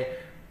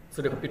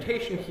so the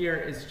computation here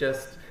is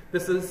just,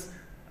 this is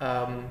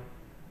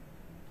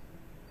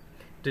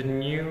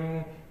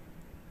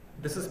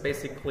this is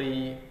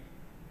basically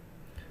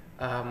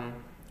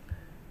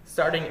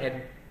starting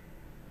at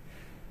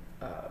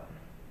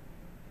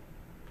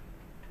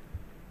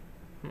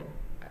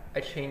I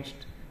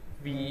changed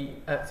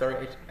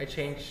I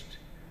changed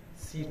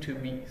C to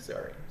B,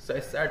 sorry. So I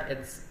start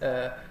at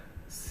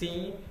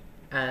C,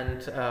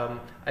 and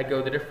I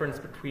go the difference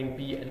between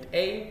B and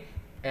A,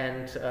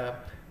 and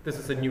this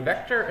is a new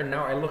vector, and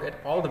now I look at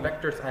all the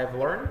vectors I've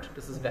learned.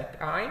 This is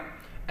vec I,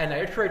 and I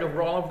iterate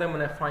over all of them,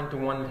 and I find the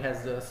one that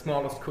has the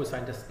smallest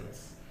cosine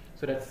distance.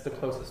 So that's the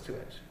closest to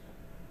it.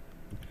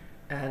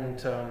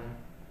 And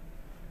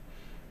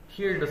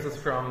here, this is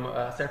from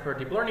Stanford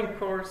Deep Learning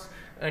course,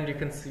 and you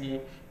can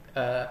see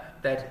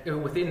that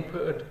with the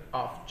input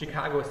of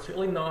Chicago is to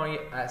Illinois,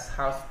 as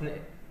Houston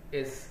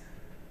is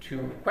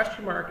to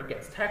question mark, it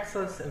gets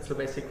Texas, and so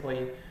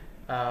basically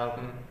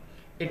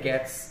it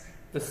gets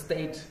the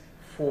state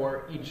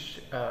for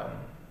each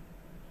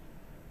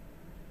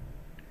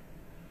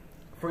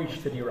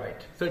city,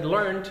 right? So it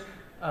learned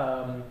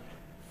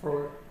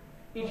for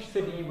each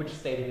city which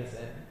state it is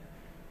in.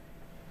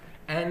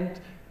 And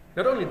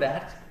not only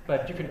that,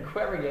 but you can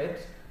query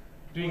it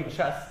doing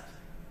just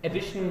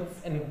additions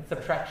and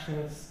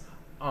subtractions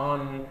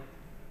on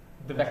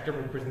the vector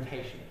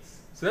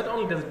representations. So not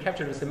only does it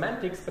capture the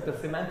semantics, but the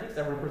semantics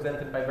are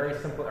represented by very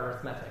simple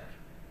arithmetic.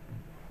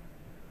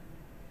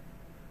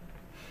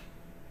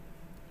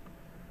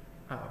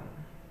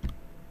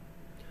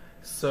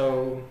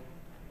 So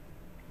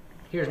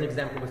here's an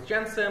example with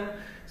GenSim.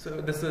 So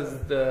this is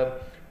the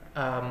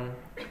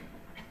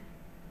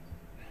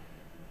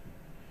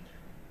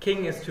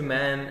king is to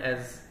man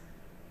as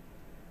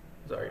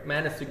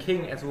man is to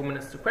king as woman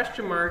is to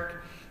question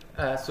mark.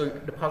 So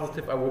the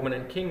positive are woman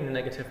and king, the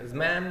negative is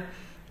man.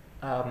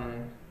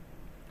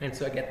 And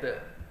so I get the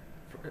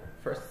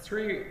first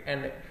 3,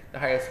 and the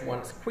highest one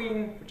is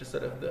queen, which is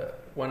sort of the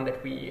one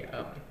that we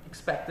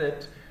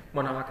expected.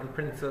 Monarch and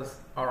princess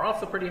are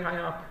also pretty high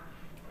up,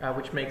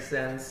 which makes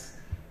sense.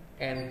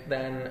 And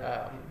then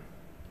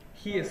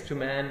he is to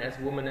man as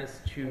woman is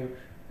to,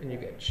 and you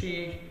get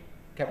she,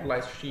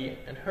 capitalized she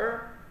and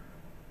her.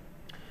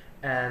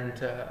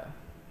 And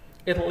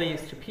Italy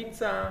is to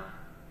pizza,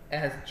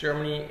 as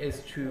Germany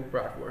is to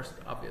bratwurst,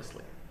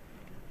 obviously.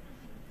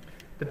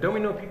 The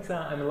Domino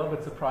pizza, I'm a little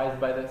bit surprised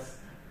by this,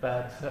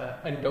 but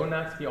and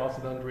donuts, we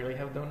also don't really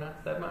have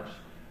donuts that much.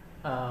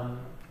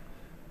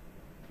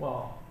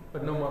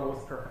 But no model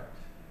is perfect.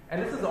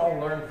 And this is all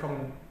learned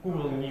from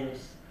Google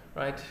News,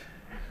 right?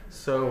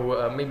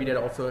 So maybe that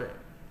also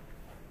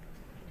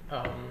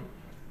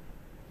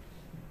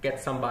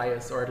gets some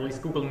bias, or at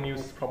least Google News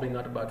is probably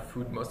not about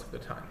food most of the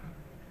time.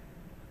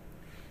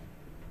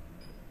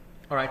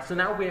 All right, so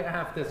now we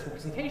have this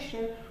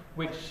representation,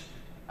 which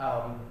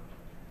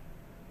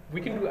we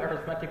can do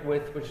arithmetic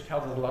with, which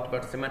tells us a lot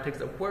about semantics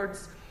of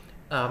words.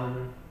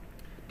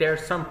 There are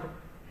some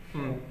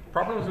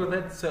problems with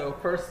it. So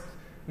first,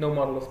 no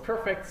model is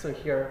perfect. So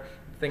here,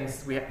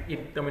 things we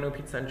eat Domino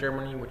pizza in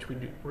Germany, which we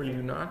really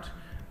do not.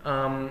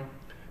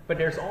 But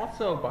there's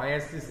also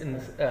biases in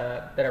this,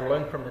 that are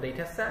learned from the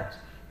data set.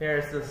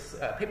 There's this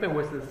paper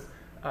with this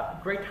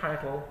great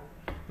title,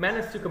 Man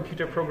is to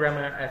Computer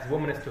Programmer as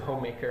Woman is to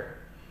Homemaker.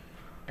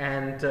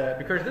 And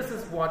because this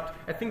is what,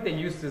 I think they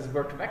used this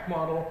word-to-vec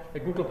model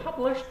that Google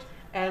published,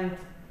 and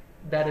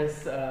that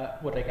is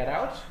what I got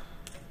out,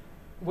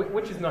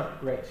 which is not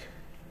great.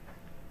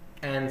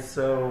 And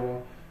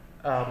so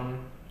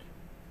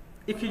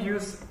if you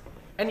use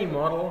any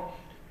model,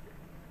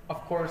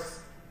 of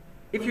course,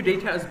 if your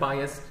data is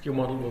biased, your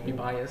model will be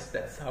biased.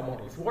 That's how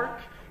models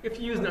work. If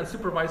you use an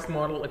unsupervised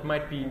model, it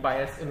might be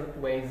biased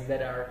in ways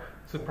that are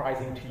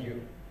surprising to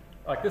you.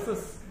 Like this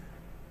is,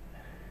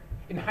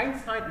 in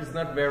hindsight, it's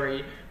not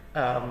very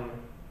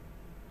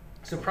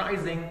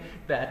surprising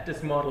that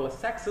this model is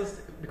sexist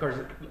because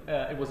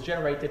it was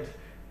generated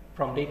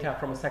from data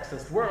from a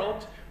sexist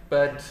world,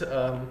 but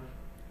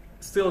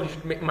still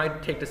you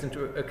might take this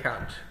into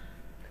account.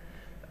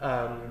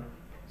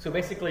 So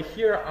basically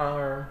here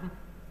are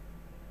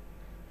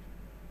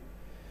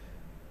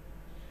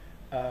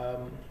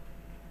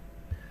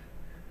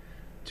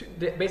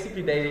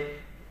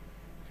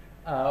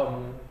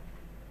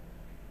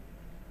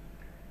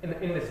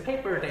in this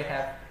paper they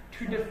have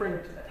two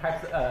different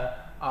types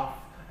of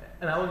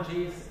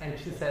analogies, and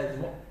she says,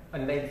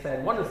 and they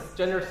said one is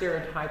gender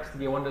stereotypes,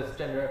 the one is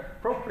gender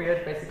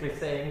appropriate, basically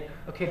saying,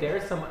 okay, there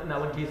are some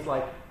analogies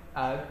like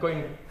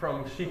going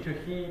from she to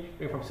he,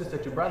 going from sister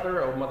to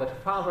brother, or mother to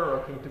father, or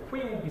king to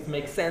queen. These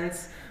make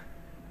sense.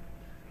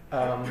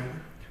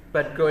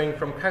 But going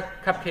from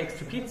cupcakes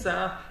to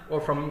pizza, or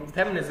from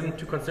feminism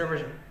to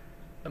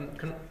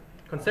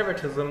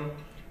conservatism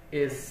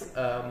is,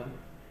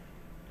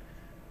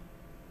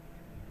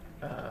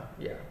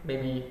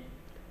 maybe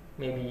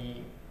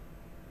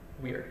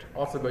weird.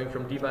 Also going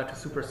from diva to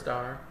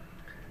superstar.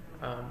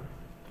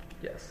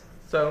 Yes.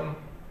 So,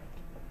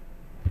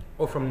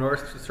 or from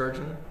nurse to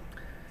surgeon.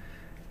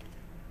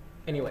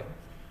 Anyway,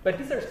 but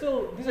these are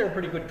a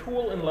pretty good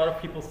tool, and a lot of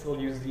people still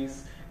use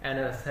these. And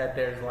as I said,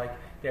 there's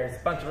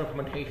a bunch of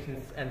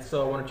implementations, and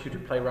so I wanted you to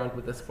play around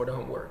with this for the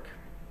homework.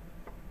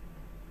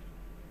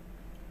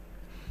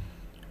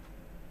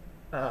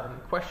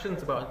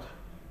 Questions about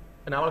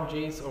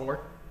analogies or word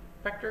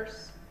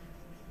vectors?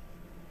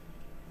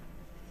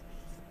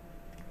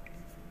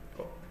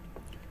 Cool.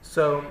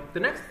 So the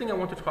next thing I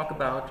want to talk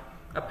about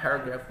are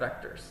paragraph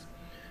vectors.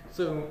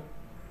 So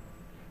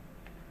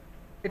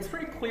it's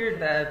pretty clear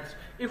that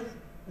if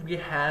we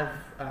have,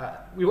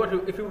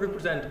 if we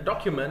represent a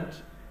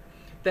document,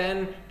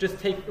 then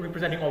just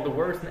representing all the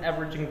words and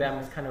averaging them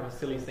is kind of a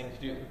silly thing to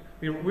do.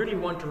 We really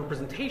want a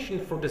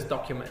representation for this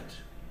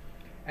document.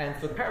 And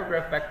so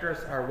paragraph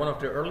vectors are one of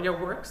the earlier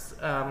works.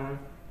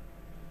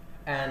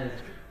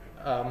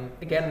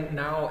 Again,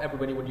 now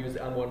everybody would use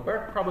Elmo and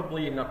Bert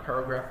probably, not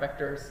paragraph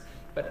vectors.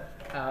 But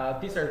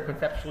these are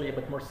conceptually a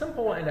bit more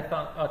simple, and I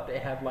thought they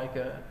have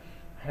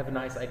have a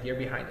nice idea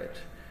behind it.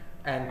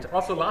 And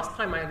also last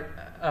time I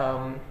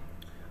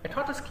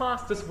taught this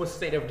class, this was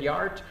state of the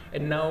art,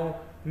 and now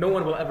no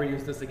one will ever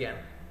use this again.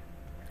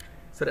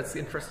 So that's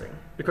interesting,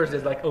 because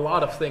there's like a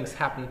lot of things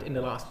happened in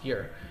the last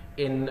year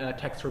in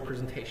text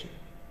representation.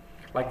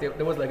 Like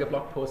there was like a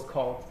blog post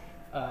called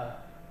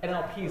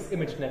NLP's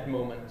ImageNet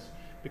moment,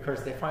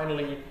 because they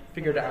finally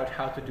figured out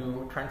how to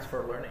do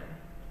transfer learning.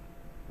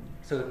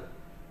 So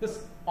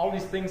all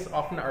these things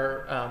often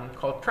are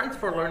called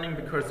transfer learning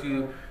because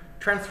you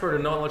transfer the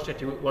knowledge that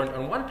you learned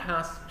on one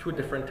task to a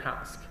different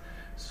task.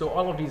 So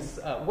all of these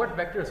word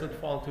vectors would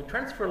fall into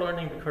transfer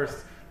learning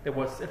because there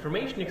was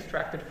information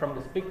extracted from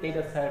this big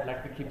data set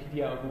like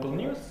Wikipedia or Google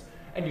News,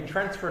 and you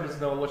transfer this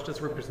knowledge, this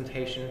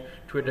representation,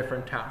 to a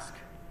different task.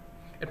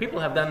 And people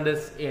have done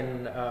this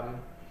in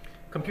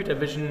computer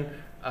vision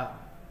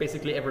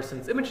basically ever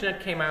since ImageNet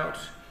came out.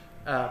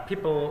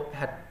 People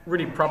had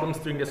really problems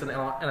doing this in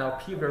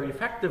NLP very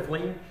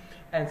effectively,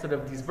 and sort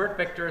of these word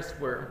vectors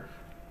were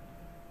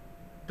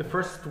the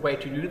first way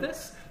to do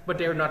this, but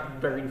they are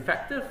not very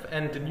effective,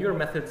 and the newer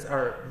methods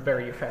are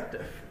very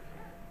effective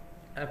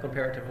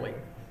comparatively.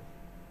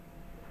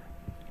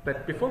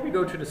 But before we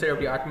go to the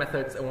state-of-the-art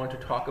methods, I want to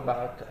talk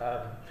about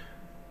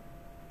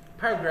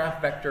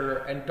paragraph vector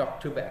and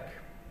doc2vec.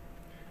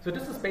 So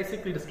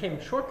this came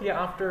shortly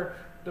after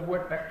the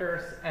word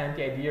vectors, and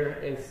the idea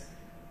is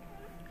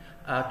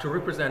to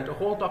represent a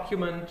whole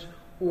document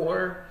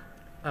or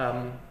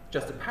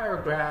just a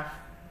paragraph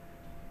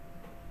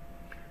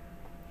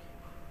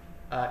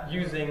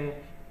using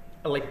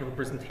a latent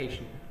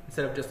representation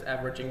instead of just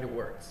averaging the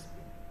words.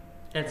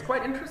 And it's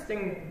quite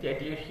interesting, the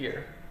idea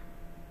here.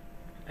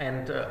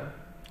 And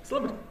it's a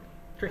little bit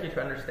tricky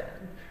to understand,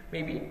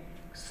 maybe.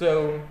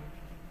 So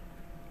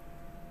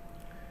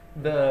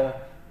the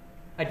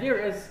idea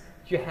is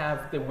you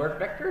have the word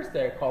vectors,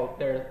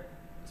 they're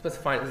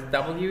specified as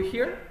W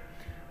here,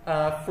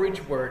 for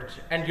each word.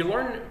 And you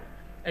learn,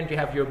 and you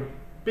have your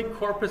big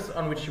corpus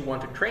on which you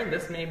want to train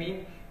this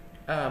maybe,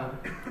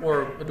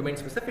 or a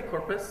domain-specific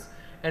corpus.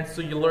 And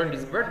so you learn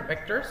these word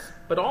vectors,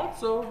 but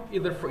also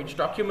either for each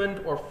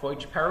document or for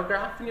each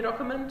paragraph in your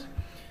document,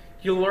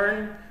 you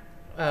learn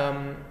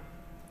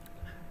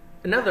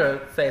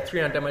another, say,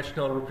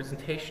 300-dimensional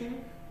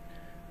representation.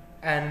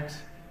 And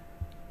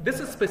this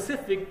is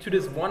specific to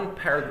this one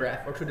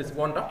paragraph or to this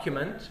one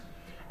document.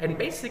 And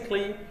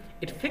basically,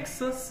 it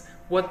fixes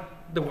what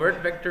the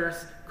word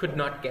vectors could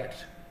not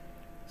get.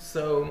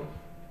 So,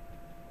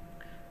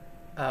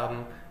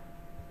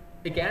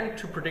 again,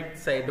 to predict,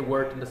 say, the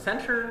word in the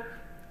center,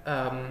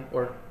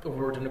 or the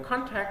word in the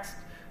context,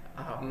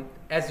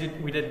 As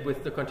we did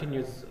with the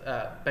continuous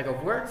bag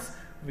of words,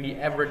 we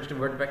average the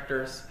word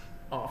vectors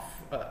of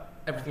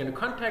everything in the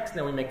context, and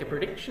then we make a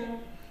prediction.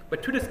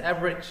 But to this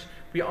average,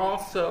 we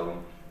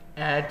also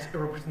add a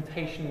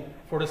representation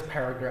for this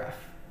paragraph.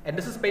 And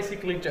this is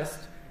basically just,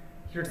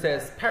 here it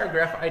says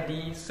paragraph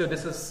ID, so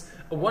this is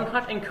a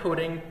one-hot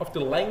encoding of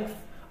the length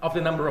of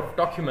the number of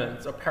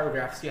documents or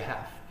paragraphs you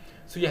have.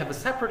 So you have a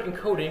separate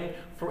encoding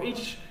for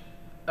each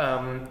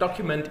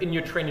document in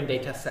your training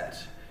data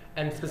set.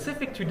 And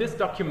specific to this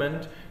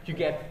document, you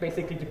get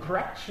basically the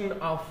correction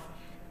of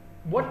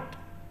what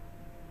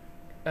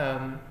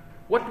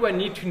do I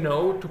need to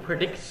know to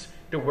predict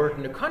the word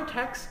in the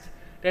context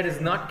that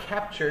is not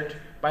captured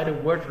by the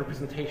word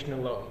representation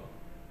alone.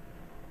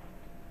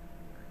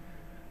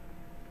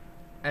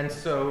 And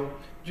so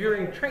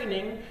during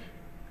training,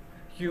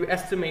 you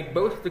estimate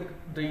both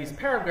these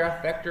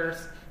paragraph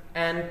vectors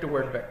and the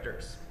word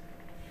vectors.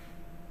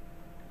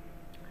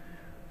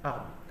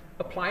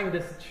 Applying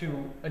this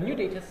to a new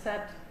data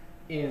set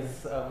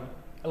is a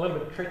little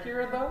bit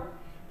trickier though,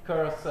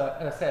 because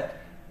as I said,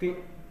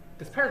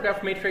 this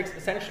paragraph matrix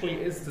essentially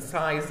is the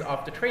size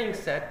of the training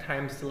set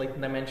times the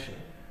latent dimension.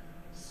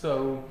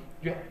 So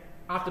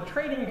after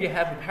training, you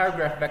have a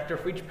paragraph vector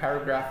for each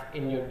paragraph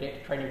in your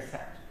data training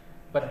set,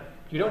 but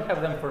you don't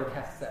have them for the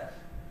test set.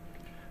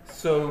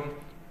 So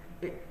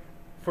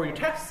for your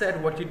test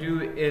set, what you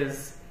do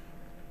is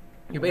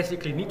you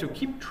basically need to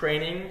keep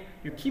training,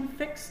 you keep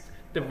fixed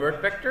the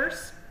word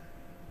vectors,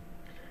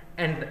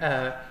 and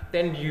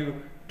then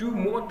you do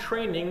more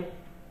training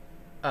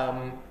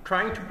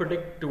trying to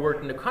predict the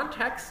word in the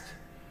context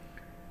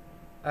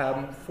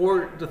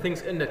for the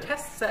things in the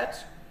test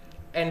set,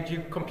 and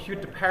you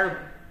compute the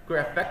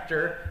paragraph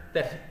vector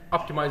that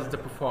optimizes the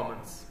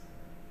performance.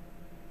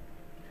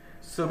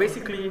 So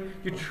basically,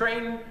 you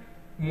train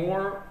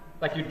more,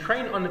 like you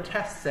train on the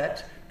test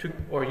set,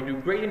 or you do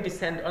gradient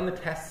descent on the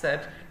test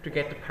set to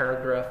get the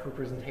paragraph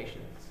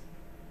representations.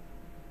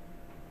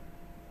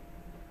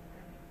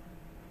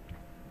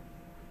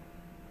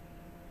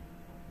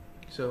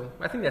 So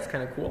I think that's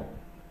kind of cool,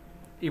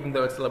 even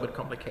though it's a little bit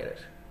complicated.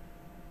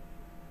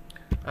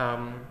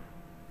 So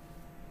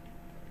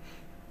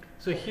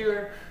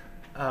here,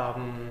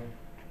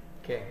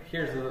 okay,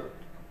 here's a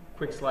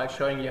quick slide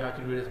showing you how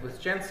to do this with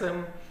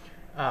GenSim.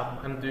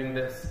 I'm doing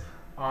this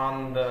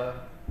on the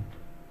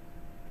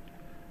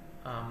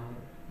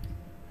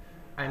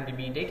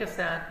IMDb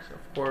dataset,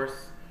 of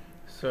course.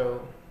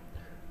 So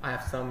I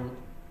have some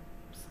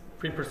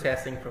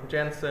pre-processing from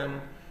GenSim,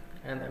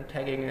 and I'm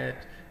tagging it.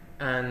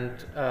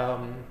 And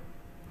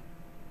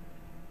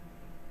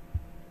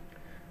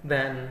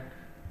then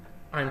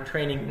I'm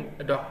training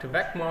a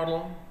doc-to-vec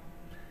model.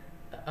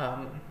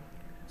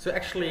 So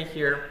actually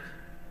here,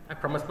 I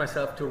promised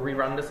myself to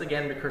rerun this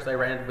again because I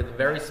ran it with a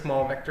very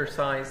small vector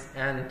size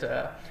and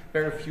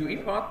very few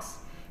epochs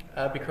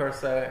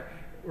because I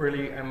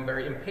really am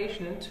very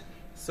impatient.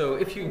 So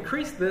if you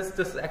increase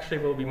this actually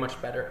will be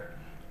much better.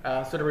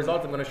 So the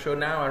results I'm going to show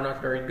now are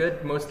not very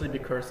good, mostly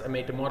because I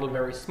made the model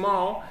very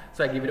small,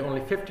 so I gave it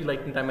only 50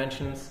 latent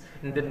dimensions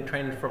and didn't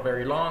train it for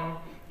very long,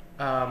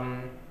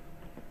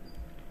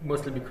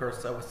 mostly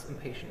because I was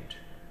impatient.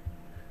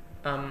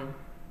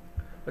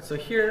 But so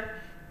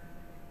here,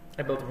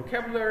 I built a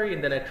vocabulary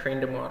and then I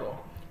trained the model.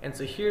 And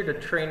so here the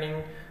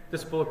training,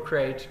 this will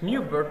create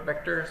new word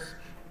vectors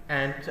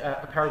and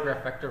a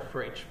paragraph vector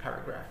for each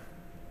paragraph.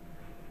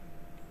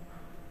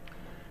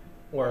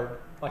 Or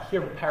like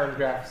here, the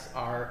paragraphs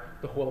are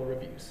the whole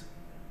reviews.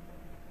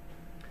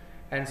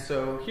 And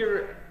so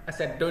here, I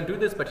said don't do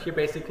this, but here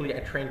basically I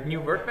trained new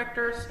word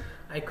vectors.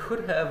 I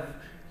could have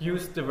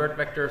used the word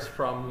vectors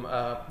from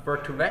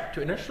word2vec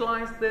to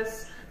initialize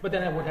this, but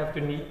then I would have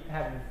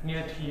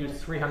needed to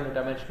use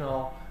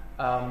 300-dimensional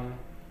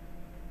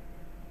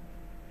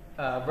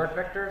word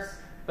vectors,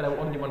 but I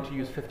only want to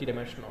use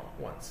 50-dimensional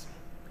ones.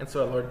 And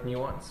so I learned new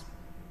ones.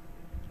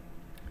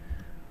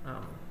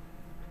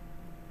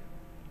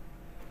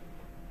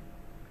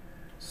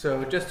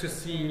 So just to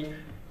see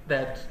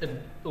that it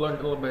learned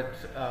a little bit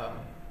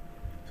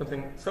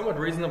something somewhat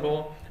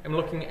reasonable, I'm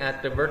looking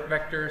at the word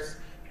vectors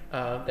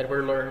that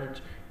were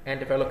learned,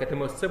 and if I look at the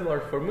most similar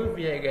for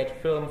movie, I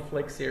get film,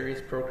 flick,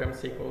 series, program,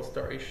 sequel,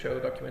 story, show,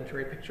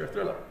 documentary, picture,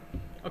 thriller.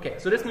 Okay,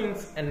 so this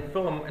means and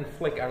film and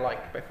flick are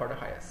like by far the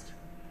highest.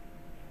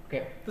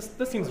 Okay,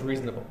 this seems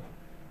reasonable.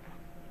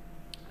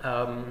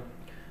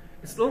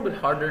 It's a little bit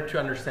harder to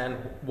understand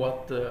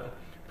what the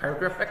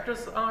paragraph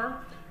vectors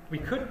are. We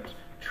could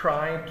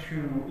try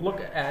to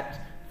look at,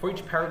 for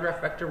each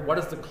paragraph vector, what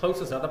is the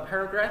closest other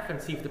paragraph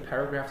and see if the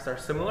paragraphs are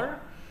similar.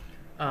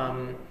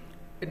 I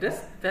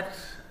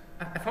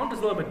found this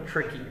a little bit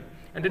tricky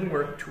and didn't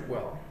work too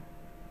well.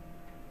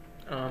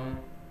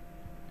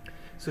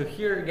 So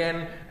here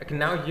again, I can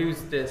now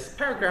use this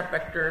paragraph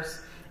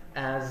vectors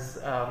as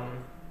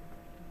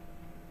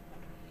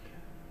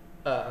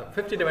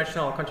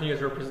 50-dimensional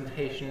continuous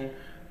representation,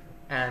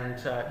 and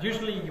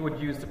usually you would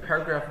use the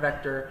paragraph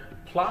vector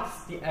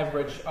plus the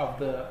average of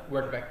the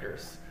word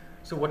vectors.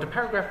 So what the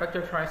paragraph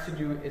vector tries to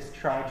do is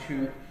try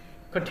to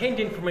contain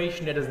the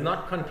information that is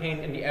not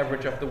contained in the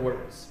average of the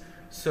words.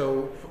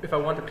 So if I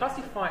want to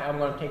classify, I'm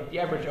going to take the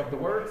average of the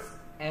words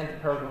and the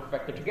paragraph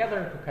vector together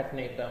and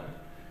concatenate them.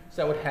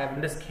 So I would have,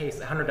 in this case,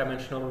 a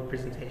 100-dimensional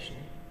representation.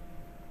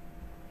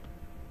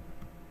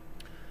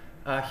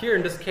 Here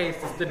in this case,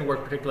 this didn't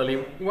work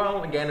particularly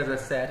well. Again, as I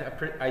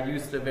said, I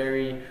used a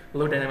very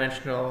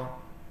low-dimensional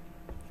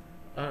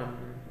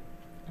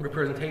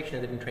representation.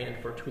 I didn't train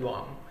it for too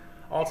long.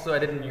 Also, I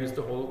didn't use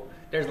the whole,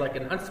 there's like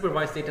an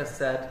unsupervised data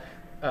set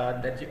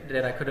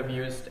that I could have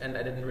used, and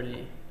I didn't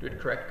really do it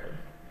correctly.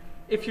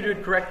 If you do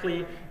it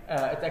correctly,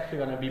 it's actually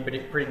going to be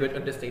pretty good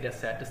on this data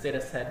set. This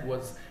data set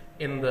was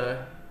in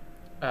the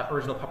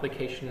original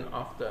publication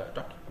of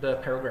the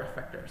paragraph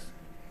vectors.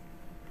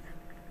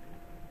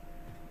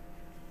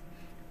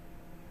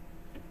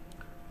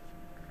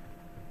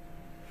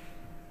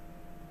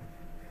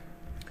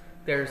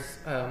 There's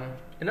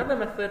another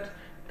method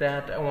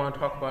that I want to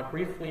talk about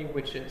briefly,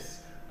 which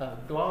is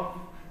GloV,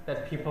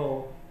 that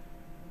people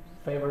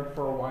favored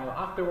for a while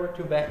afterward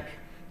to Beck.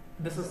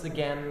 This is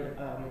again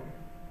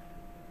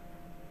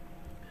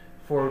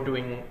for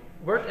doing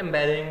word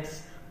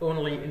embeddings,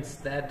 only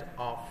instead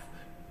of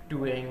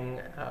doing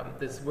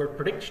this word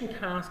prediction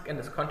task and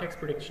this context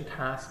prediction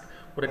task,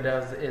 what it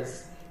does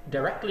is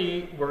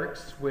directly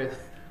works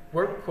with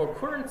word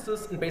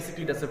co-occurrences and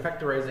basically does a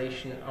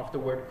factorization of the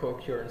word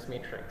co-occurrence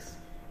matrix.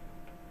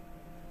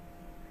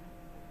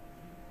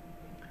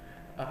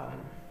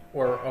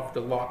 Or of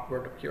the log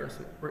word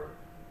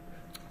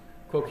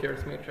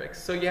co-occurrence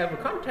matrix. So you have a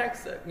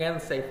context, again,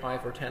 say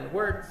 5 or 10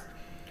 words,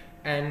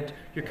 and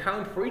you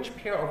count for each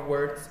pair of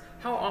words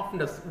how often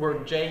does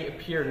word J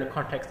appear in the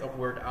context of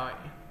word I.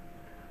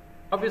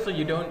 Obviously,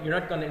 you're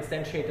not going to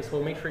instantiate this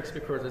whole matrix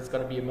because it's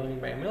going to be a million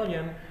by a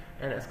million,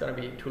 and it's going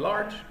to be too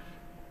large.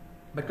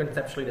 But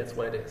conceptually, that's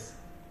what it is.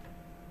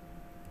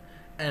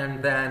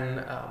 And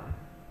then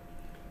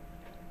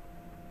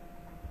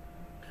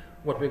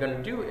what we're going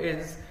to do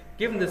is,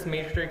 given this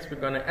matrix, we're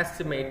going to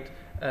estimate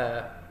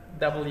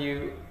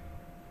W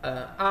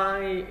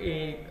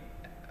I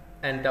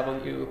and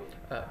W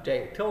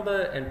J tilde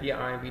and B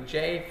I and B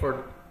J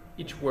for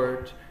each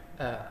word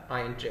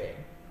I and J.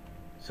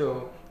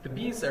 So the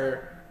B's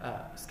are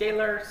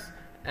scalars,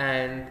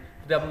 and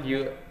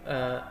W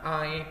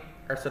I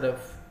are sort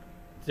of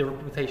the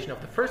representation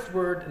of the first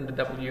word, and the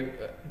W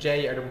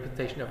J are the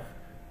representation of,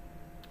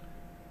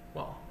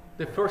 well,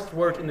 the first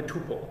word in the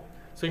tuple.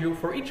 So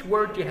for each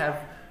word you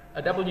have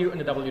a W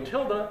and a W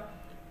tilde.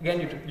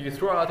 Again, you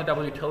throw out the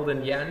W tilde in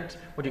the end.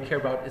 What you care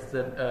about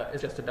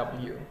is just a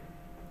W.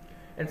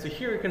 And so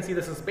here you can see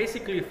this is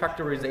basically a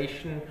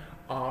factorization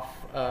of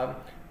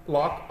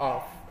log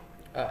of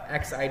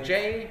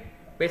xij.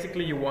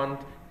 Basically, you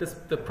want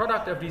the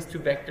product of these two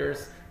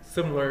vectors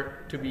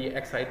similar to be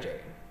xij.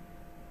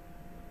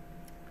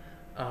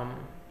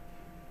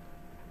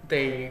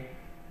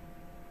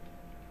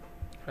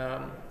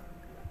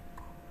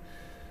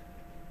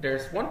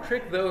 There's one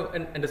trick though,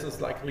 and this is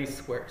like least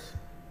squares.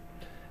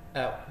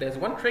 There's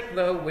one trick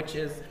though, which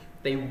is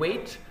they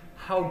weight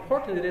how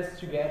important it is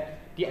to get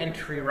the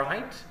entry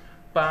right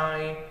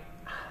by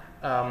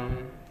a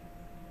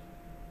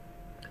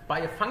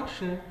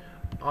function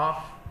of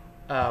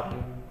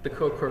the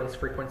co-occurrence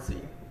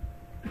frequency.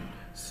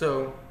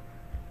 So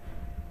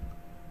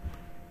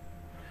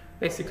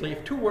basically,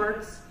 if two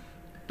words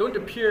don't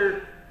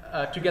appear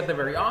together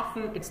very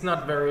often, it's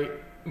not very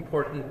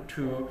important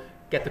to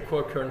get the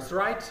co-occurrence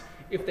right.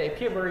 If they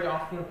appear very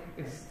often,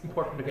 it's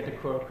important to get the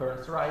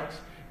co-occurrence right.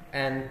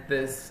 And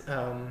this,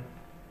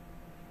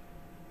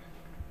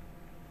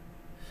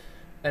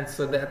 and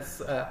so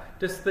that's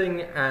this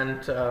thing,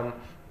 and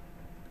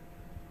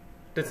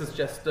this is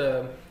just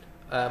a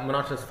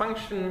monotonous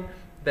function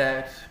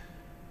that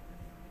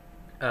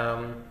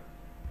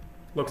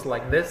looks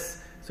like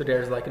this. So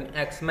there's like an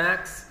x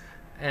max,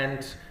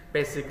 and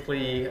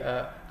basically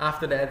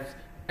after that,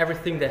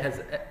 everything that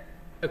has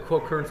a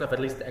co-occurrence of at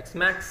least x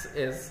max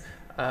is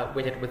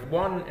weighted with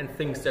 1, and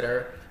things that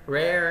are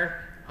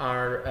rare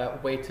are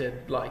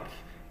weighted like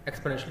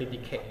exponentially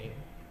decaying.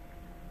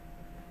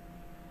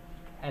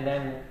 And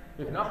then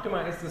you can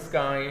optimize this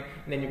guy,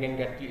 and then you can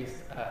get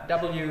these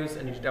W's,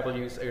 and these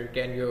W's are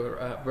again your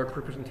word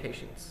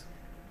representations.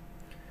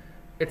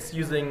 It's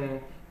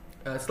using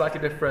a slightly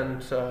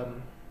different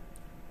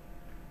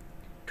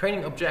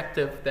training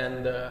objective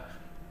than the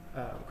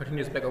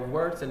continuous bag of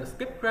words and the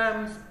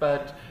skipgrams,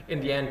 but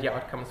in the end the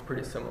outcome is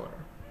pretty similar.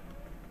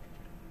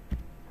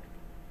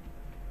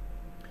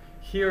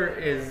 Here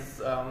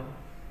is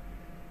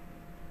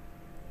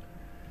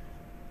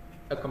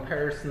a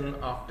comparison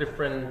of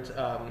different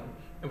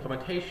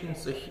implementations.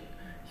 So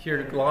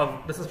here the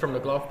GloV, this is from the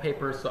GloV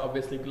paper, so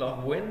obviously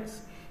GloV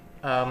wins.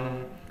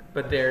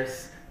 But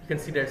there's, you can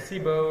see there's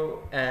CBOW,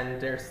 and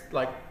there's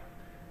like,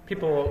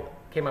 people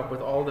came up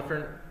with all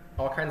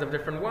kinds of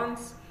different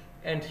ones.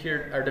 And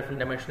here are different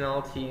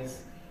dimensionalities,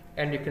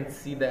 and you can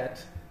see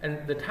that.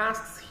 And the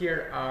tasks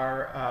here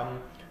are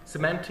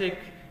semantic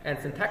and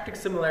syntactic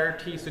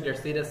similarity. So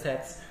there's data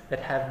sets that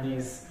have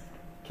these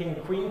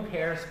king-queen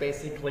pairs,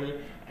 basically,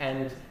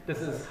 and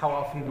this is how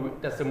often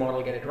does the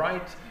model get it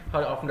right,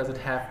 how often does it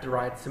have the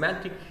right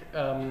semantic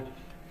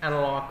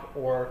analog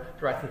or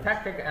the right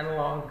syntactic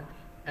analog,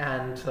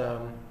 and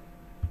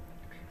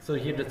so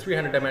here the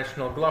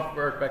 300-dimensional glove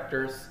word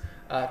vectors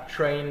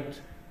trained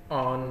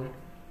on,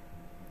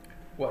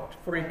 what,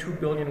 42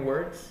 billion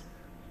words?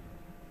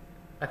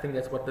 I think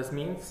that's what this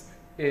means,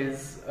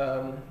 is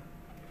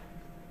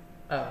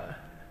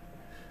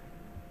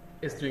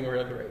doing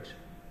really great,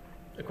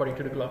 according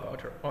to the glove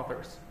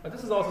authors. But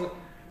this is also,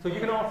 so you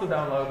can also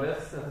download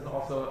this. This is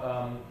also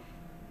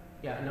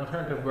an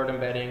alternative word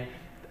embedding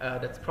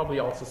that's probably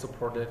also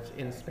supported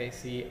in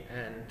SpaCy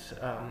and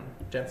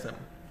GenSim.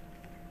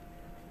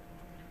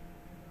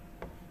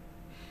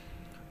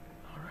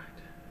 All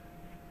right.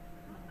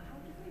 How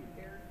did they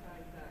verify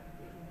that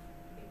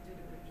it did a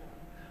good job?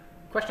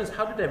 Question is,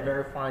 how did they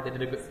verify that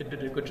it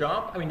did a good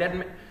job? I mean,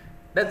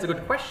 that's a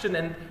good question,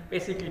 and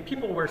basically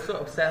people were so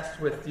obsessed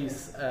with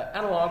these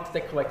analogs,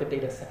 they collected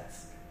data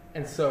sets.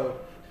 And so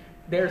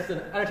there's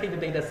an annotated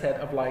data set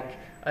of like,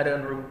 I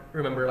don't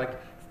remember, like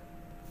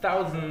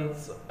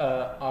thousands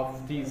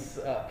of these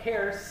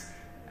pairs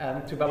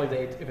to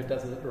validate if it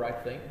does the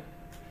right thing.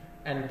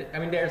 And I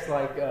mean, there's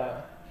like,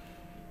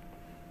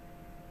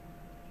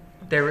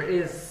 there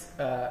is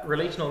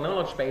relational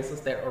knowledge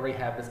bases that already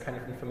have this kind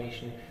of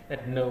information,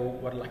 that know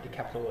what like a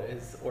capital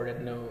is, or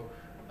that know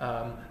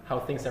how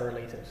things are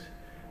related.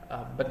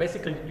 But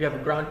basically, you have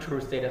a ground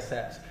truth data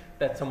set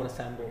that someone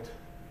assembled. It'd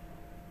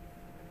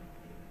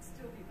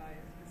still be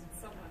biased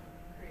because someone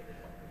created it.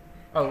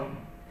 Oh,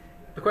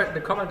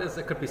 the comment is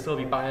it could still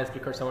be biased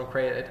because someone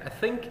created it. I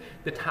think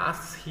the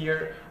tasks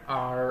here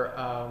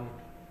are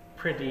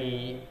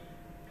pretty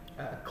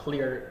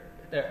clear.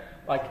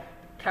 Like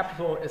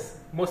capital is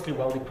mostly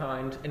well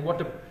defined, and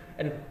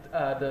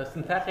the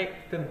syntactic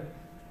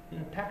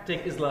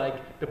is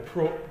like the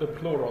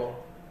plural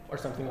or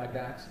something like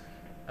that.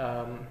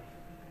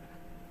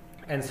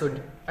 And so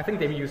I think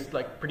they've used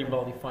like pretty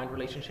well defined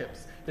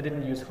relationships. They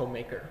didn't use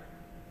homemaker.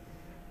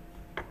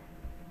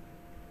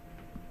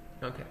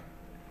 Okay.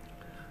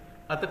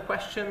 Other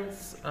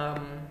questions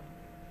on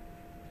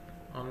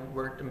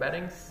word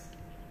embeddings?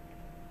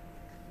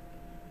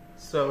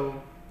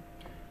 So,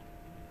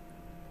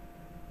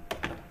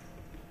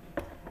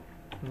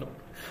 nope.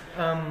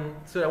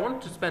 So I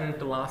wanted to spend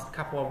the last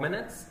couple of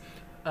minutes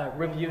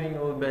reviewing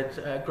a little bit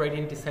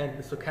gradient descent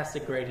and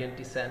stochastic gradient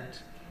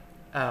descent,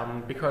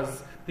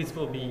 because these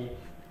will be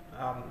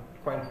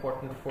quite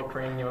important for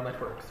training neural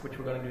networks, which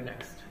we're going to do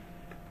next.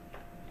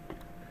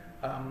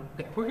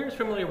 Who here is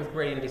familiar with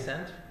gradient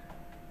descent?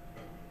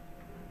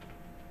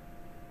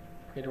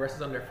 Okay, the rest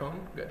is on their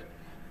phone. Good.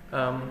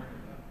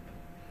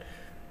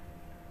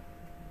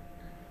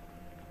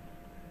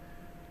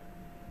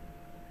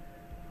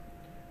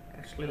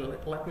 Actually,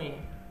 let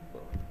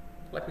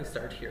me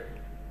start here.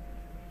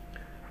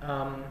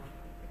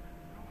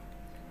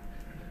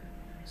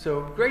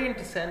 So gradient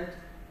descent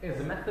is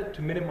a method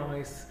to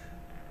minimize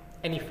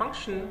any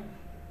function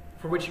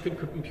for which you can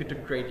compute a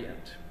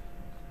gradient.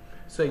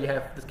 So you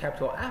have this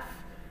capital F,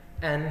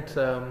 and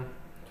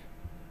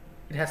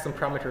it has some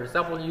parameters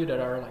W that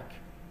are like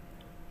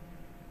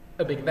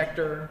a big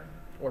vector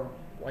or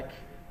like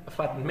a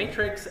flattened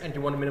matrix, and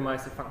you want to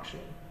minimize the function.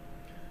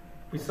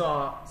 We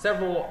saw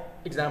several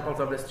examples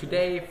of this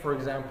today. For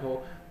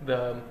example,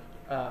 the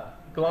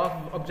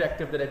glove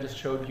objective that I just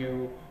showed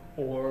you,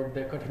 or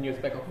the continuous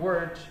backup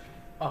word.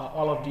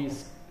 All of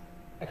these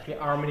actually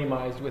are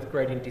minimized with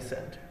gradient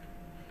descent.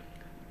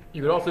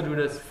 You could also do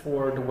this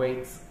for the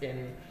weights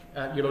in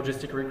your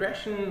logistic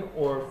regression,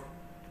 or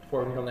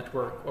for a neural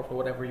network, or for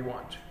whatever you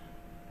want.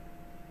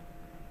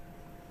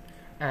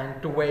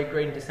 And the way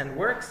gradient descent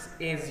works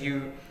is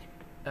you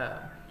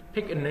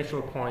pick an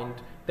initial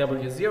point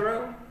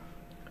W0,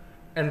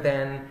 and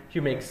then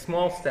you make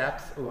small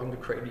steps along the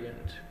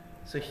gradient.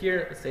 So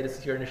here, let's say this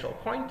is your initial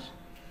point.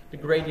 The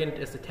gradient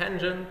is the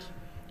tangent,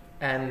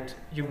 and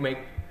you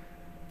make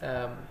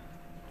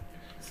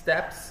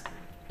steps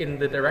in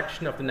the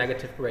direction of the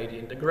negative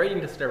gradient. The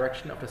gradient is the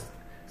direction of the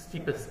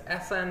steepest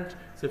ascent,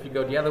 so if you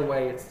go the other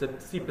way, it's the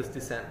steepest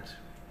descent.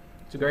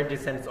 So gradient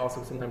descent is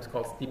also sometimes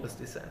called steepest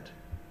descent.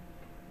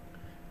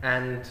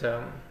 And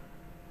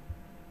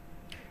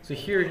so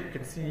here you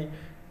can see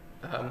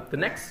the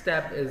next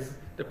step is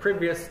the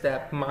previous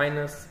step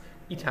minus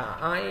eta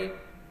I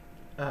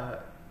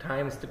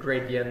times the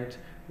gradient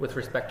with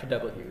respect to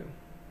W.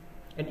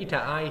 And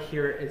eta I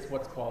here is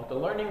what's called the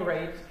learning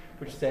rate,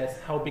 which says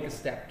how big a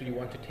step do you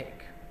want to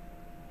take.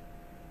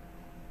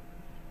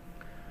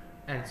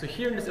 And so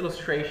here in this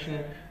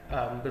illustration,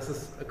 this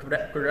is a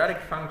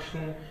quadratic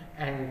function,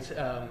 and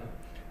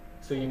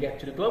so you get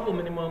to the global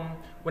minimum.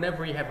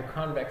 Whenever you have a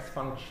convex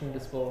function,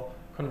 this will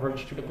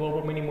converge to the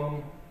global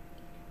minimum.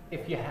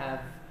 If you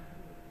have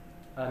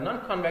a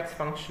non-convex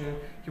function,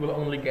 you will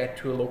only get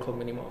to a local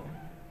minimum.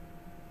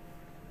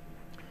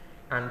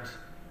 And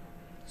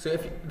so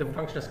if the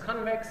function is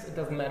convex, it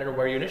doesn't matter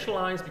where you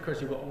initialize,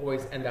 because you will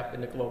always end up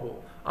in the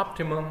global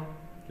optimum.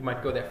 You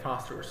might go there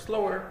faster or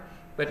slower,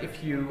 but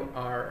if you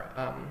are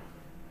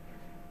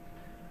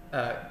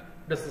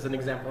this is an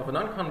example of a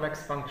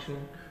non-convex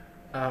function.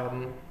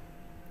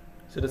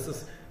 So this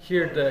is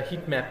here, the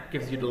heat map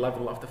gives you the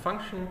level of the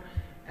function.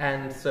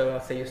 And so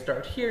let's say you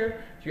start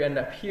here, you end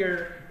up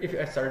here. If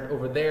I started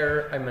over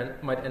there, I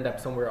might end up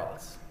somewhere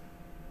else.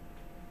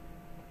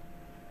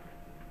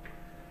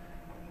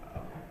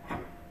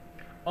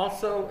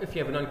 Also, if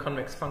you have a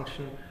non-convex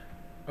function,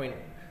 I mean,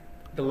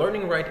 the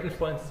learning rate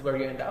influences where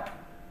you end up.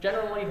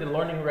 Generally, the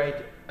learning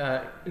rate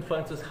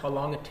influences how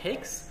long it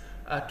takes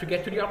to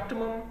get to the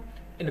optimum.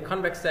 In a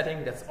convex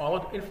setting, that's all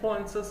it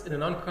influences. In a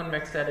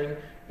non-convex setting,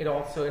 it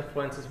also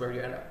influences where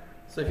you end up.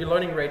 So if your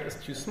learning rate is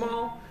too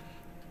small,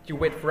 you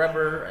wait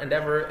forever and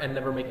ever and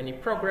never make any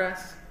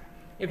progress.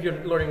 If your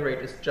learning rate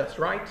is just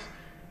right,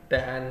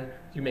 then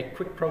you make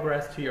quick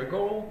progress to your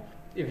goal.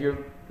 If your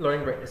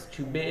learning rate is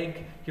too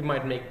big, you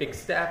might make big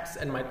steps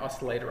and might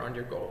oscillate around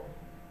your goal.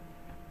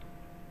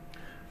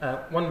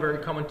 One very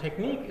common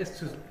technique is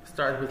to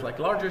start with like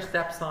larger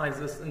step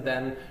sizes and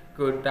then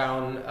go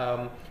down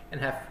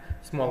and have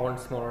smaller and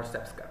smaller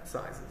step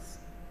sizes.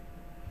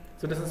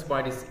 So this is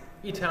why this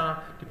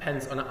eta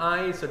depends on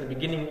I. So the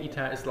beginning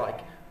eta is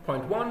like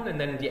 0.1 and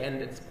then in the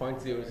end it's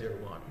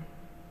 0.001.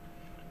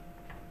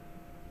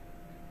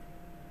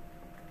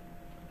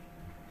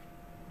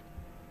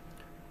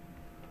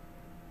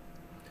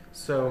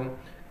 So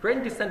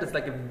gradient descent is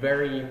like a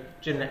very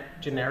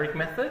generic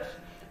method,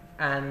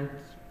 and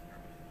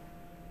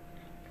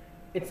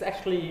it's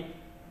actually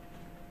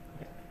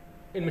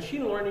in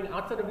machine learning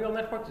outside of neural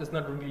networks is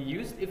not really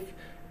used. If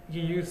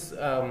you use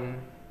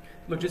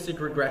logistic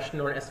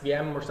regression or an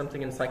SVM or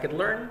something in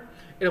scikit-learn,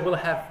 it will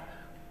have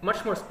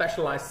much more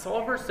specialized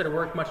solvers that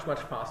work much, much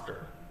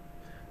faster.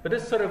 But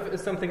this sort of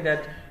is something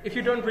that if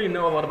you don't really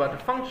know a lot about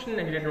the function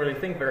and you didn't really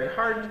think very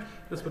hard,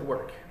 this would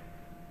work.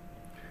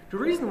 The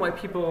reason why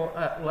people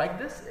like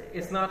this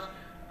is not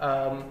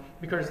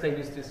because they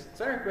use this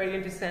standard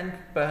gradient descent,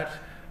 but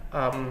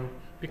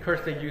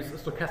because they use a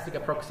stochastic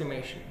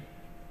approximation.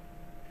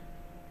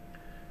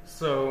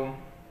 So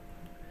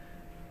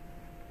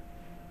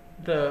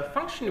the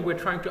function we're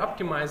trying to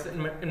optimize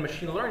in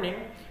machine learning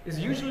is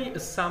usually a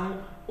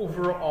sum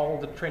over all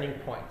the training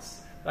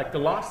points, like the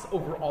loss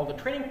over all the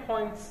training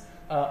points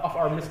of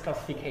our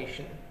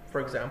misclassification,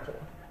 for example.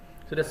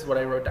 So this is what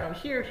I wrote down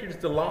here. Here's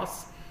the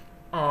loss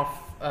of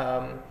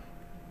that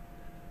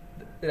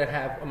I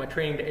have on my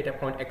training data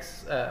point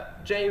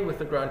xj with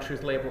the ground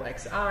truth label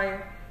xi,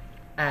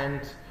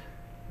 and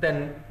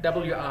then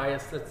wi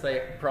is, let's say,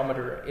 a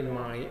parameter in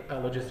my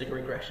logistic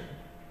regression.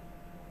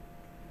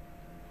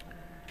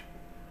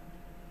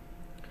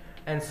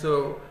 And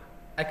so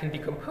I can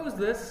decompose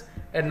this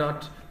and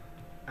not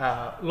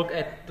look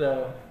at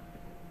the,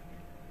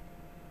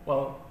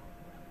 well,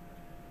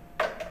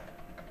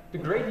 the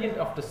gradient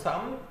of the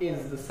sum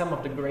is the sum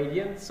of the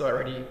gradients, so I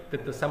already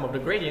did the sum of the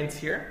gradients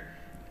here.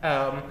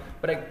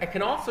 But I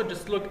can also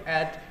just look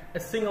at a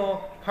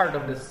single part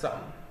of this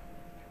sum.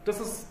 This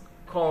is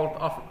called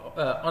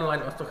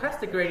online or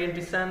stochastic gradient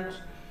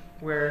descent,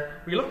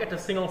 where we look at a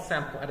single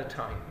sample at a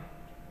time.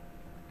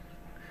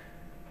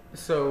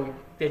 So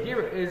the idea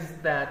is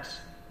that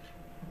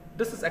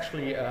this is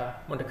actually a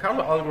Monte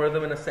Carlo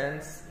algorithm in a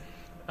sense.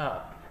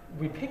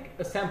 We pick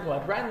a sample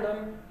at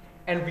random,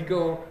 and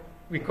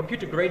we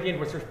compute a gradient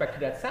with respect to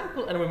that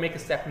sample, and we make a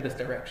step in this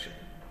direction.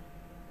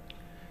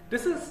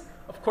 This is,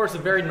 of course, a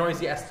very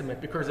noisy estimate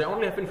because I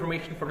only have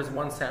information for this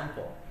one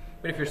sample.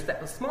 But if your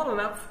step is small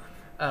enough,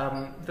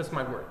 this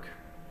might work.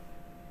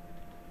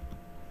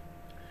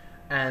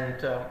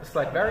 And a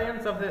slight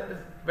variant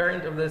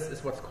of this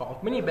is what's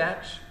called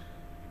mini-batch.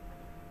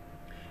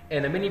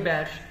 In a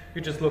mini-batch,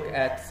 you just look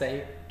at,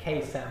 say,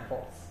 k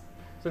samples.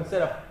 So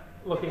instead of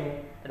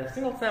looking at a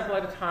single sample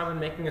at a time and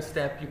making a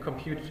step, you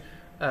compute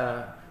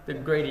the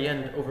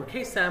gradient over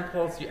k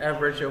samples, you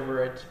average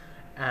over it,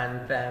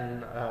 and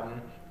then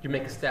you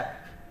make a step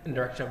in the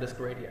direction of this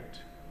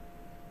gradient.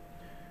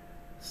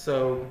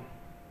 So,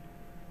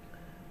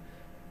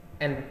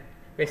 and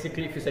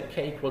basically if you set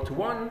k equal to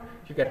 1,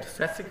 you get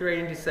stochastic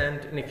gradient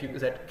descent, and if you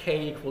set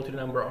k equal to the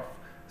number of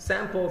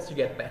samples, you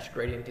get batch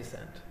gradient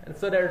descent. And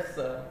so there's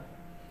a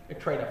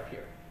trade-off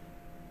here.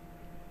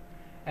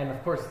 And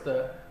of course,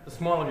 the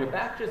smaller your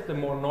batches, the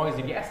more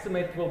noisy the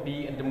estimate will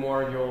be, and the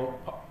more you'll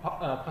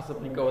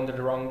possibly go in the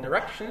wrong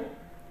direction.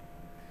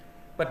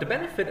 But the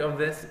benefit of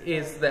this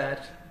is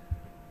that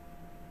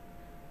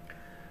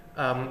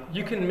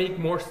you can make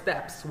more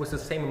steps with the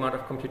same amount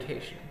of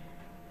computation.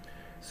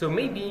 So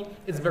maybe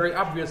it's very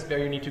obvious where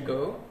you need to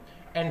go,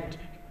 and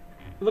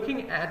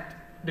looking at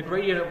the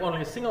gradient of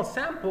only a single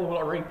sample will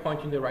already point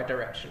you in the right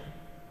direction.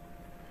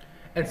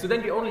 And so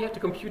then you only have to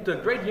compute the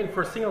gradient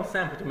for a single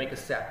sample to make a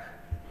step.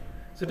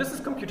 So this is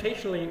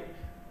computationally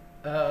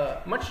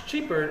much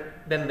cheaper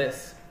than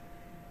this.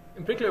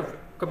 In particular,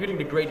 computing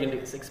the gradient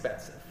is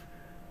expensive.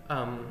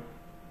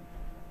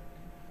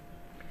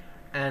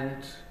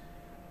 And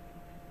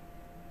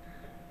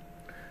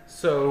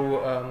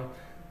so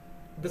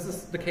this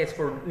is the case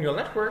for neural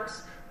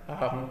networks.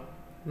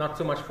 not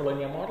so much for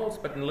linear models,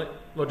 but in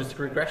logistic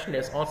regression,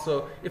 there's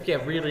also, if you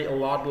have really a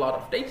lot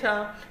of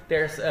data,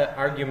 there's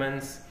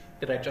arguments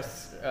that I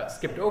just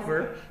skipped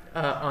over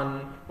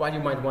on why you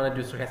might want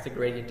to do stochastic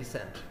gradient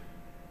descent.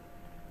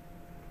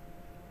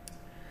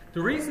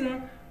 The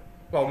reason,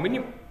 well,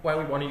 why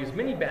we want to use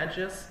mini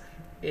batches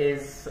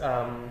is,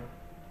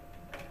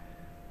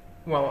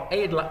 well,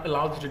 A, it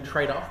allows you to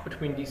trade off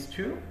between these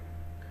two,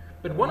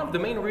 but one of the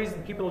main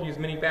reasons people use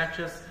mini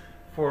batches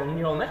for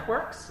neural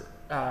networks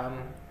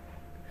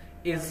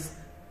is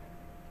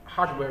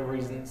hardware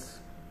reasons.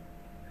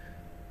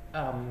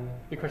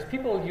 Because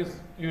people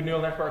use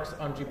neural networks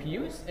on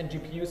GPUs, and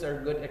GPUs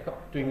are good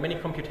at doing many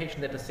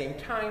computations at the same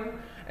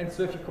time, and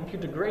so if you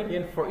compute the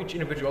gradient for each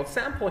individual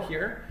sample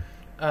here,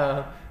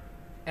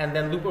 and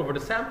then loop over the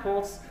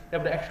samples,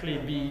 that would actually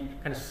be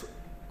kind of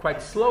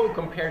quite slow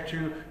compared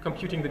to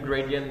computing the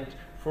gradient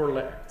for,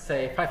 let's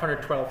say,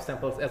 512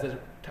 samples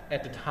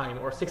at a time,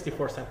 or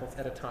 64 samples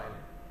at a time.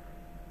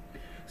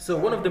 So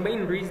one of the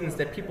main reasons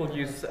that people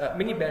use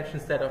mini batch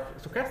instead of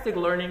stochastic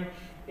learning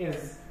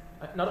is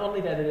not only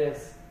that it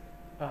is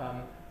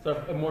sort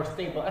of a more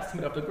stable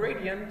estimate of the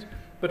gradient,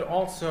 but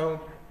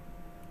also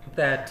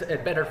that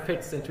it better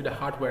fits into the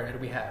hardware that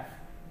we have.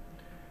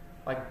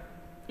 Like,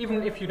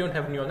 even if you don't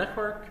have a neural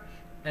network,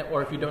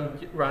 or if you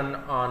don't run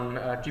on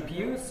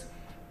GPUs,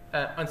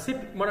 on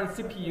modern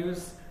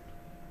CPUs,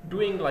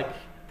 doing like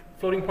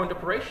floating point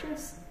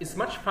operations is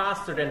much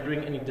faster than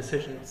doing any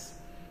decisions.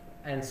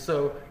 And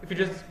so if you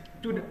just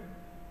do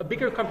a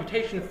bigger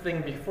computation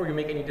thing before you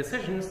make any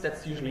decisions,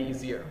 that's usually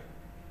easier.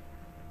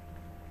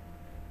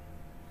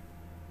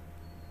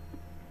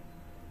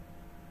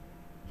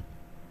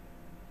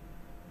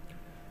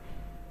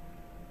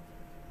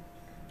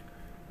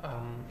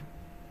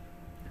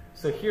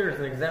 So here's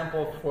an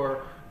example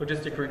for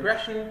logistic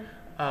regression.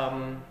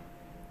 I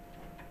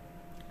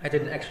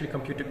didn't actually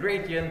compute the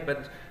gradient,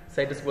 but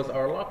say this was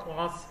our log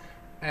loss,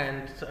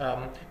 and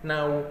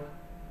now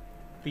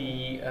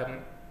the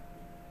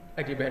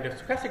idea behind the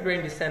stochastic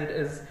gradient descent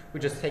is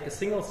we just take a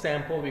single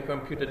sample, we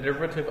compute the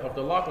derivative of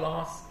the log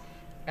loss,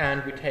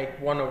 and we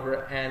take 1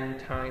 over n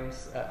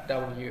times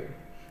w,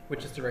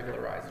 which is the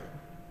regularizer.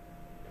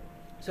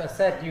 So I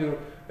said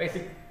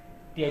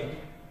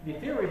the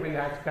theory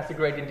behind stochastic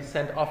gradient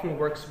descent often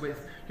works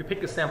with you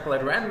pick a sample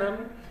at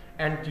random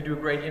and you do a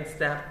gradient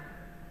step,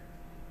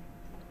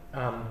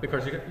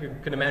 because you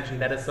can imagine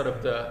that is sort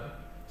of the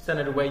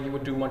standard way you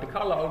would do Monte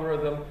Carlo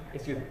algorithm,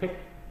 is you pick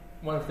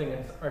one thing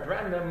at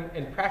random.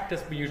 In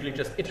practice, we usually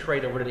just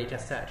iterate over the data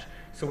set.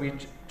 So we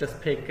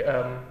just pick,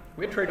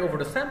 we iterate over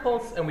the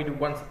samples and we do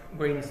one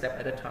gradient step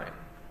at a time.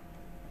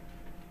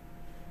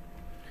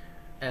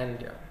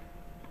 And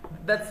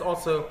that's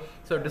also,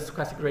 so this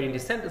stochastic gradient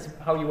descent is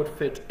how you would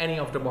fit any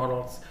of the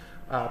models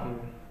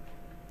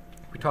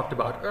we talked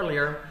about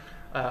earlier,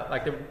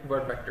 like the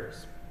word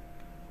vectors.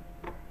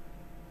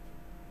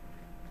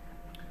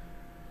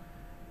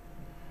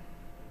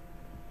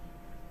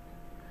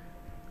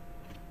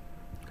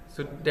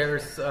 So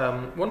there's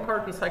one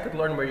part in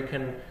scikit-learn where you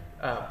can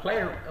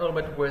play a little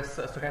bit with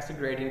stochastic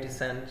gradient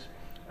descent.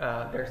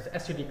 There's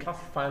SGD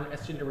classifier and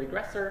SGD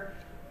regressor.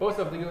 Both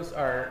of these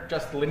are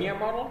just linear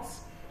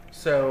models.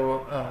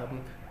 So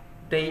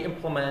they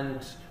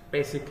implement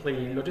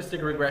basically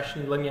logistic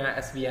regression, linear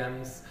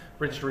SVMs,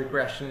 rigid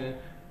regression,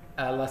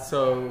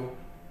 lasso,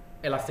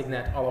 elastic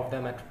net, all of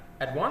them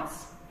at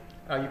once.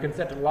 You can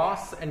set a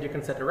loss and you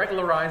can set a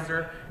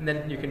regularizer, and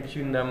then you can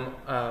tune them,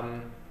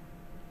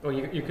 or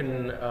you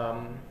can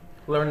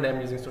learn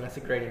them using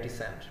stochastic gradient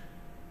descent.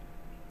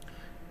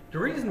 The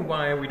reason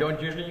why we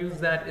don't usually use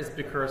that is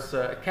because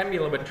it can be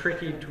a little bit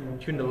tricky to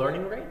tune the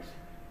learning rate.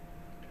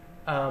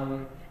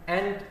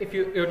 And if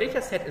your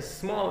data set is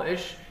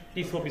small-ish,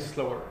 these will be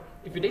slower.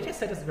 If your data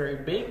set is very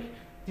big,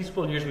 these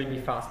will usually be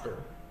faster.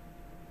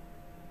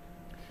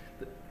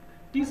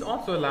 These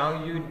also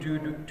allow you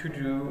to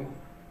do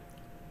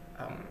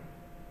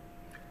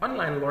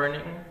online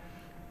learning,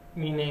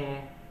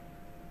 meaning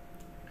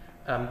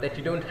that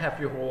you don't have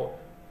your whole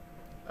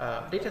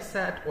data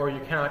set, or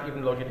you cannot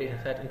even load your data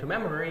set into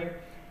memory.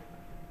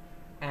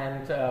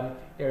 And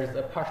there's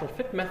a partial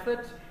fit method,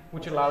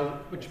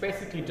 which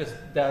basically just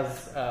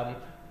does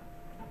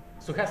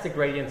stochastic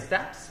gradient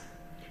steps.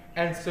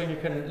 And so you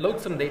can load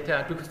some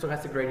data, do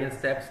stochastic gradient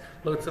steps,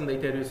 load some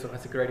data, do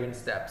stochastic gradient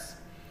steps.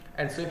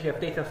 And so if you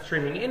have data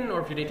streaming in,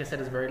 or if your data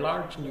set is very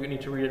large and you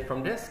need to read it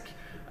from disk,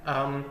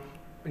 and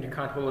you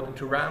can't hold it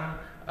into RAM,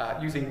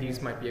 using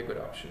these might be a good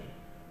option.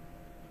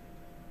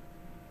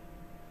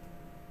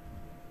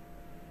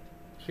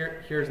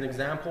 Here's an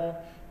example.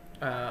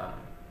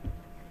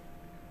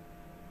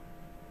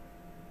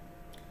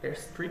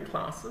 There's 3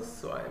 classes,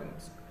 so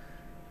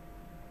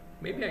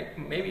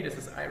maybe this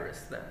is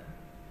Iris then.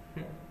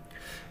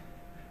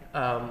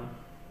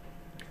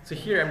 So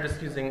here I'm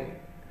just using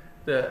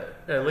the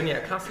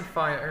linear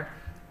classifier,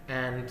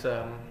 and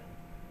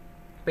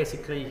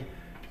basically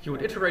you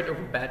would iterate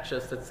over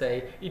batches that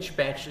say each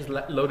batch is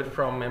loaded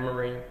from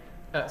memory.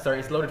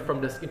 Is loaded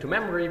from disk into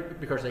memory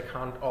because they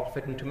can't all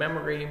fit into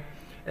memory.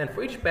 And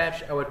for each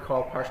batch, I would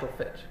call partial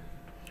fit.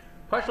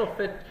 Partial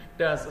fit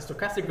does a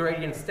stochastic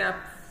gradient step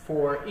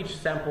for each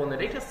sample in the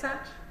data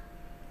set.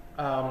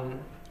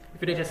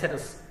 If your data set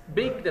is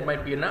big, that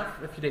might be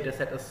enough. If your data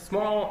set is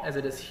small, as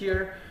it is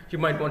here, you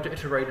might want to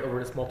iterate over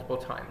this multiple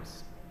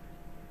times.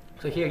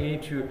 So here you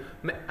need to,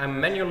 I'm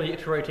manually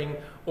iterating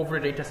over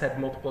the data set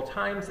multiple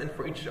times, and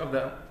for each of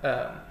the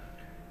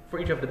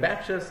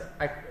batches,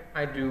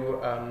 I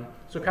do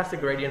stochastic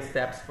gradient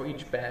steps for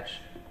each batch,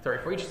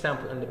 for each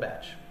sample in the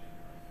batch.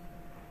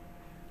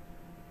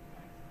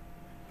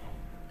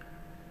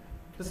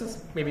 This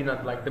is maybe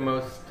not like the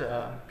most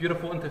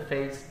beautiful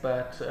interface,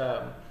 but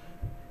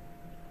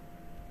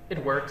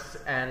it works,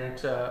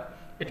 and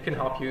it can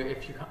help you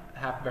if you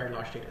have very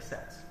large data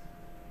sets.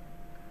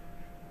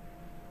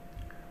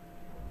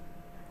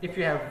 If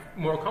you have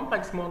more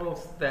complex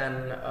models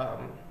than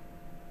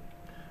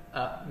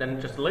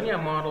just a linear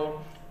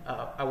model,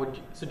 I would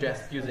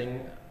suggest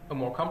using a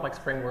more complex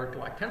framework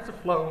like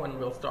TensorFlow, and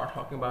we'll start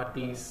talking about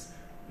these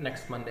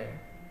next Monday.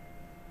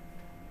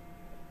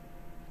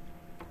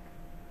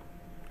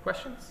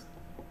 Questions?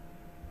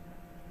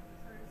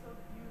 Sorry, so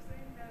you're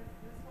saying that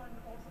this one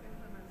also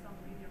implements some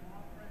linear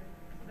model, right?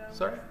 So then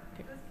Sorry?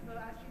 the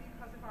SGD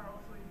classifier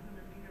also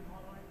implements linear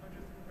modeling, not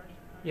just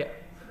regression. Right? Yeah.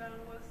 So then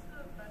what's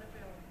the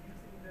benefit of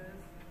using this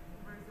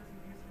versus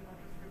using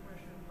not just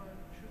regression, but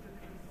choose a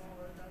different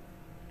solver that's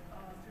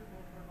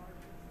suitable for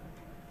larger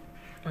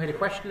stuff? Okay, the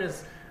question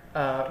is,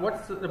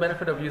 what's the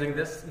benefit of using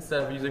this instead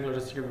of using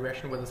logistic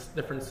regression with a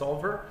different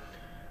solver?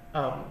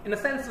 In a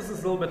sense, this is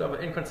a little bit of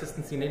an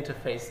inconsistency in the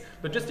interface.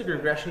 Logistic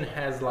regression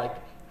has like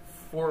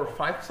 4 or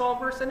 5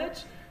 solvers in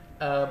it,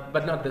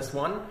 but not this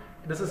one.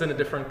 This is in a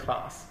different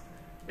class.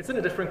 It's in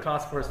a different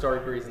class for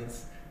historic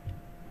reasons.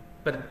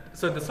 But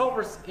so the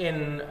solvers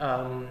in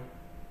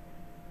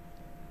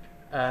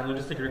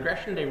logistic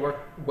regression, they work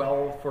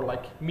well for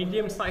like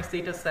medium-sized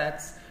data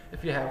sets.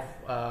 If you have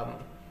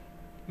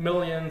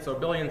millions or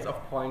billions of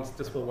points,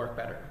 this will work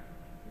better.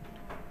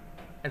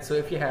 And so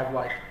if you have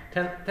like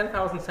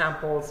 10,000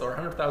 samples or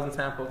 100,000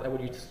 samples, I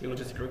would use the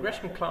logistic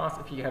regression class.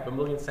 If you have 1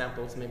 million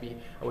samples, maybe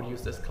I would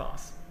use this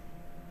class.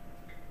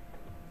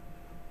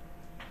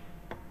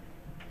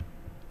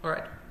 All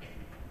right.